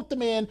put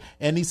them in,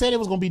 and he said it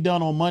was going to be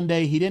done on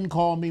Monday. He didn't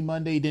call me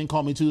Monday. He didn't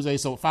call me Tuesday.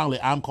 So finally,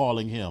 I'm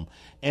calling him.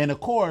 And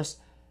of course,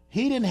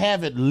 he didn't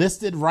have it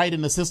listed right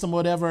in the system or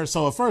whatever.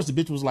 So at first, the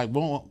bitch was like,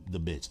 well,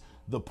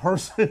 the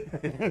person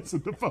that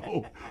answered the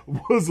phone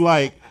was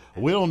like,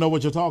 we don't know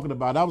what you're talking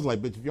about. I was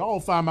like, bitch, if y'all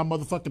find my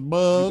motherfucking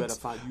bugs,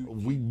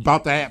 we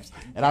about to have.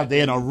 And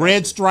they're in a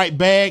red stripe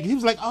bag. He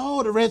was like,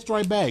 oh, the red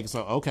stripe bag.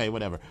 So, okay,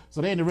 whatever.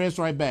 So they're in the red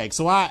stripe bag.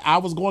 So I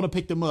was going to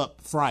pick them up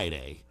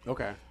Friday.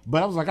 Okay.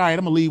 But I was like, all right,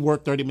 I'm going to leave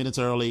work 30 minutes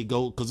early,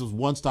 go, because it was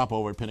one stop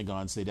over at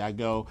Pentagon City. I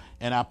go,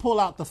 and I pull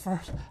out the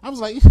first. I was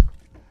like,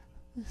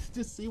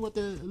 just see what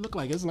they look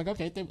like. It's like,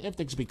 okay,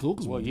 everything should be cool.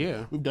 Cause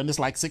we've done this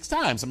like 6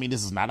 times. I mean,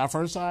 this is not our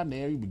first time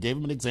there. We gave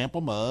him an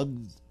example mug.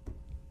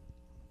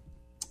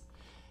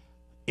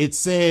 it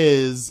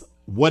says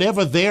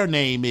whatever their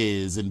name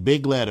is in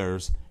big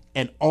letters,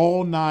 and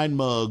all 9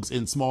 mugs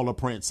in smaller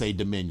print say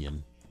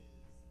Dominion.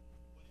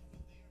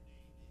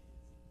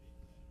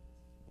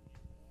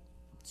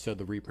 So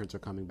the reprints are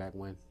coming back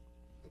when?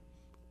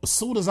 As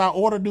soon as I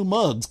order new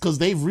mugs, because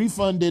they've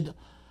refunded.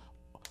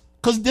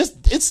 Because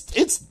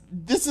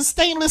this is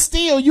stainless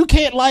steel. You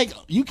can't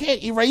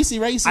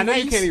erase. I know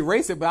you can't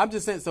erase it, but I'm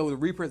just saying. So the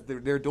reprints,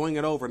 they're doing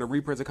it over, and the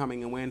reprints are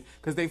coming and when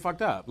because they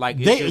fucked up.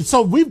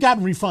 So we've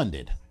gotten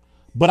refunded,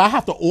 but I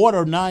have to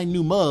order 9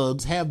 new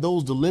mugs, have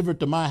those delivered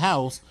to my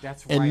house,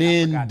 That's right. and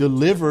then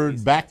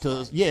delivered back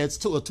to. Yeah, it's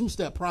a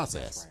 2-step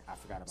process. Right. I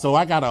forgot about So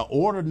I gotta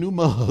order new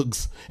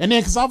mugs, and then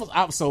because I was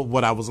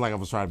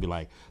trying to be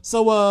like,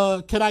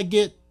 so can I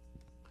get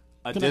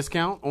a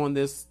discount on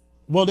this?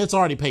 Well, it's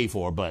already paid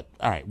for, but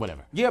all right,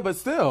 whatever. Yeah, but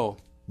still,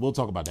 we'll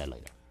talk about that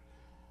later.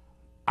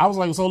 I was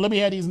like, so let me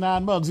have these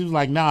 9 mugs. He was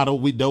like, nah,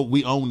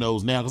 we own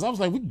those now. Because I was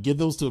like, we can give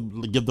those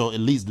at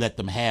least let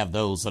them have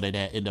those so they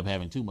end up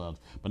having 2 mugs.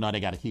 But no, they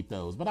got to keep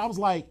those. But I was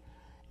like,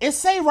 it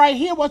say right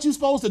here what you're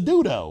supposed to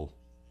do though,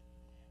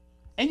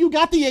 and you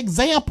got the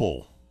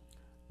example.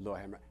 Lord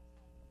have mercy.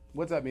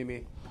 What's up,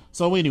 Mimi?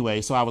 So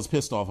anyway, I was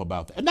pissed off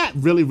about that. Not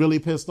really, really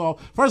pissed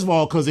off. First of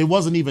all, because it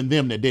wasn't even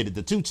them that did it.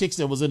 The 2 chicks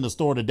that was in the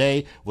store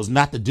today was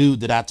not the dude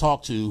that I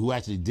talked to who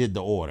actually did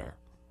the order.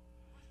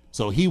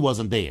 So he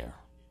wasn't there.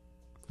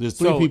 There's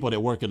 3 people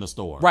that work in the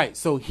store. Right.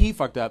 So he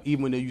fucked up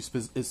even though you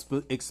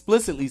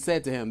explicitly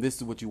said to him, this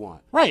is what you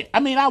want. Right. I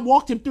mean, I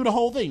walked him through the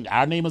whole thing.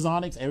 Our name is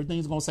Onyx.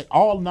 Everything's going to say,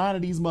 all 9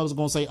 of these mugs are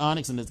going to say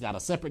Onyx, and it's got a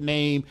separate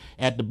name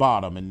at the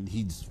bottom. And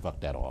he just fucked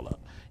that all up.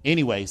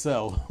 Anyway,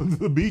 so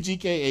the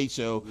BGKH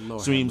show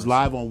streams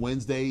live on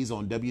Wednesdays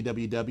on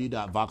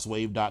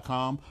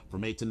www.voxwave.com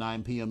from 8 to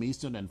 9 p.m.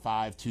 Eastern and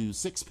 5 to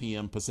 6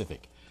 p.m.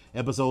 Pacific.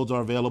 Episodes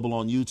are available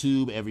on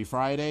YouTube every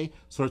Friday.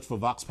 Search for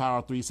Vox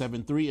Power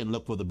 373 and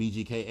look for the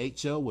BGKH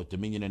show with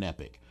Dominion and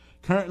Epic.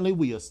 Currently,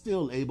 we are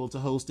still able to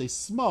host a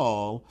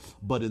small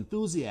but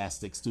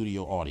enthusiastic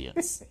studio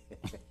audience.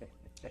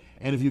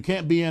 And if you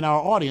can't be in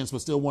our audience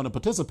but still want to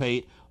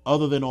participate,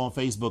 other than on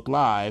Facebook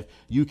Live,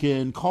 you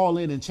can call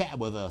in and chat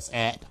with us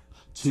at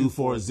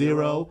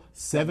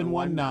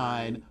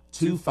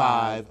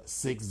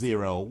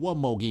 240-719-2560. One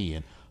more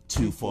again,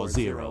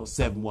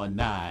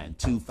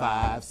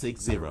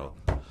 240-719-2560.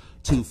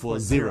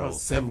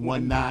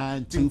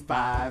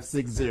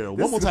 240-719-2560.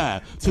 One more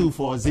time,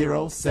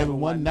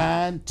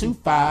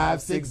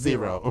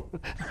 240-719-2560.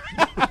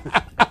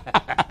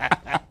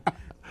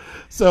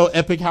 So,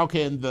 Epic, how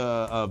can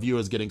the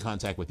viewers get in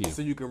contact with you?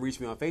 So you can reach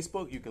me on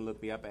Facebook. You can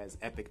look me up as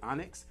Epic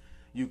Onyx.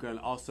 You can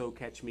also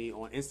catch me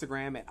on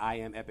Instagram at I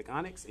am Epic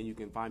Onyx, and you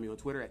can find me on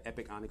Twitter at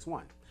Epic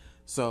Onyx1.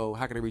 So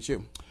how can I reach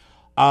you?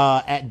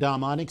 At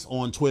Dom Onyx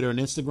on Twitter and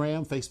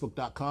Instagram,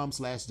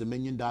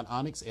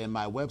 facebook.com/dominion.onyx, and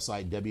my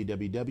website,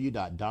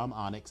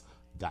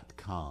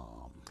 www.domonyx.com.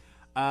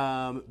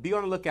 Be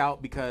on the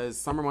lookout because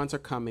summer months are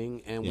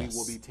coming and we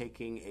will be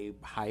taking a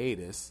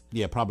hiatus.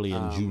 Yeah, probably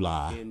in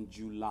July. In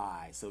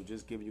July. So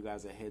just giving you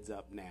guys a heads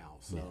up now.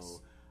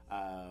 So,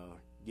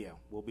 yeah,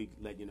 we'll be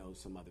letting you know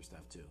some other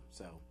stuff too.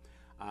 So,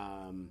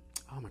 oh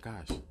my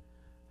gosh. I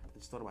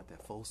just thought about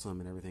that Folsom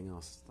and everything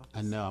else.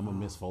 I know, I'm going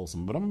to miss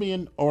Folsom, but I'm going to be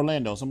in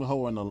Orlando. So I'm going to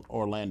hold in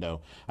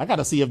Orlando. I got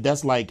to see if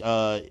that's like,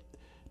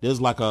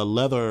 there's like a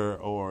leather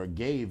or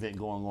gay event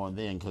going on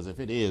then. Because if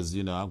it is,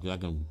 I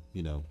can,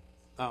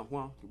 Oh,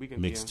 well, we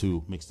can mix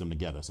them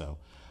together. So,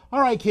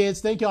 all right, kids.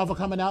 Thank y'all for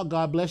coming out.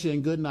 God bless you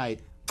and good night.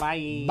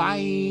 Bye.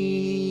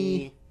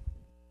 Bye.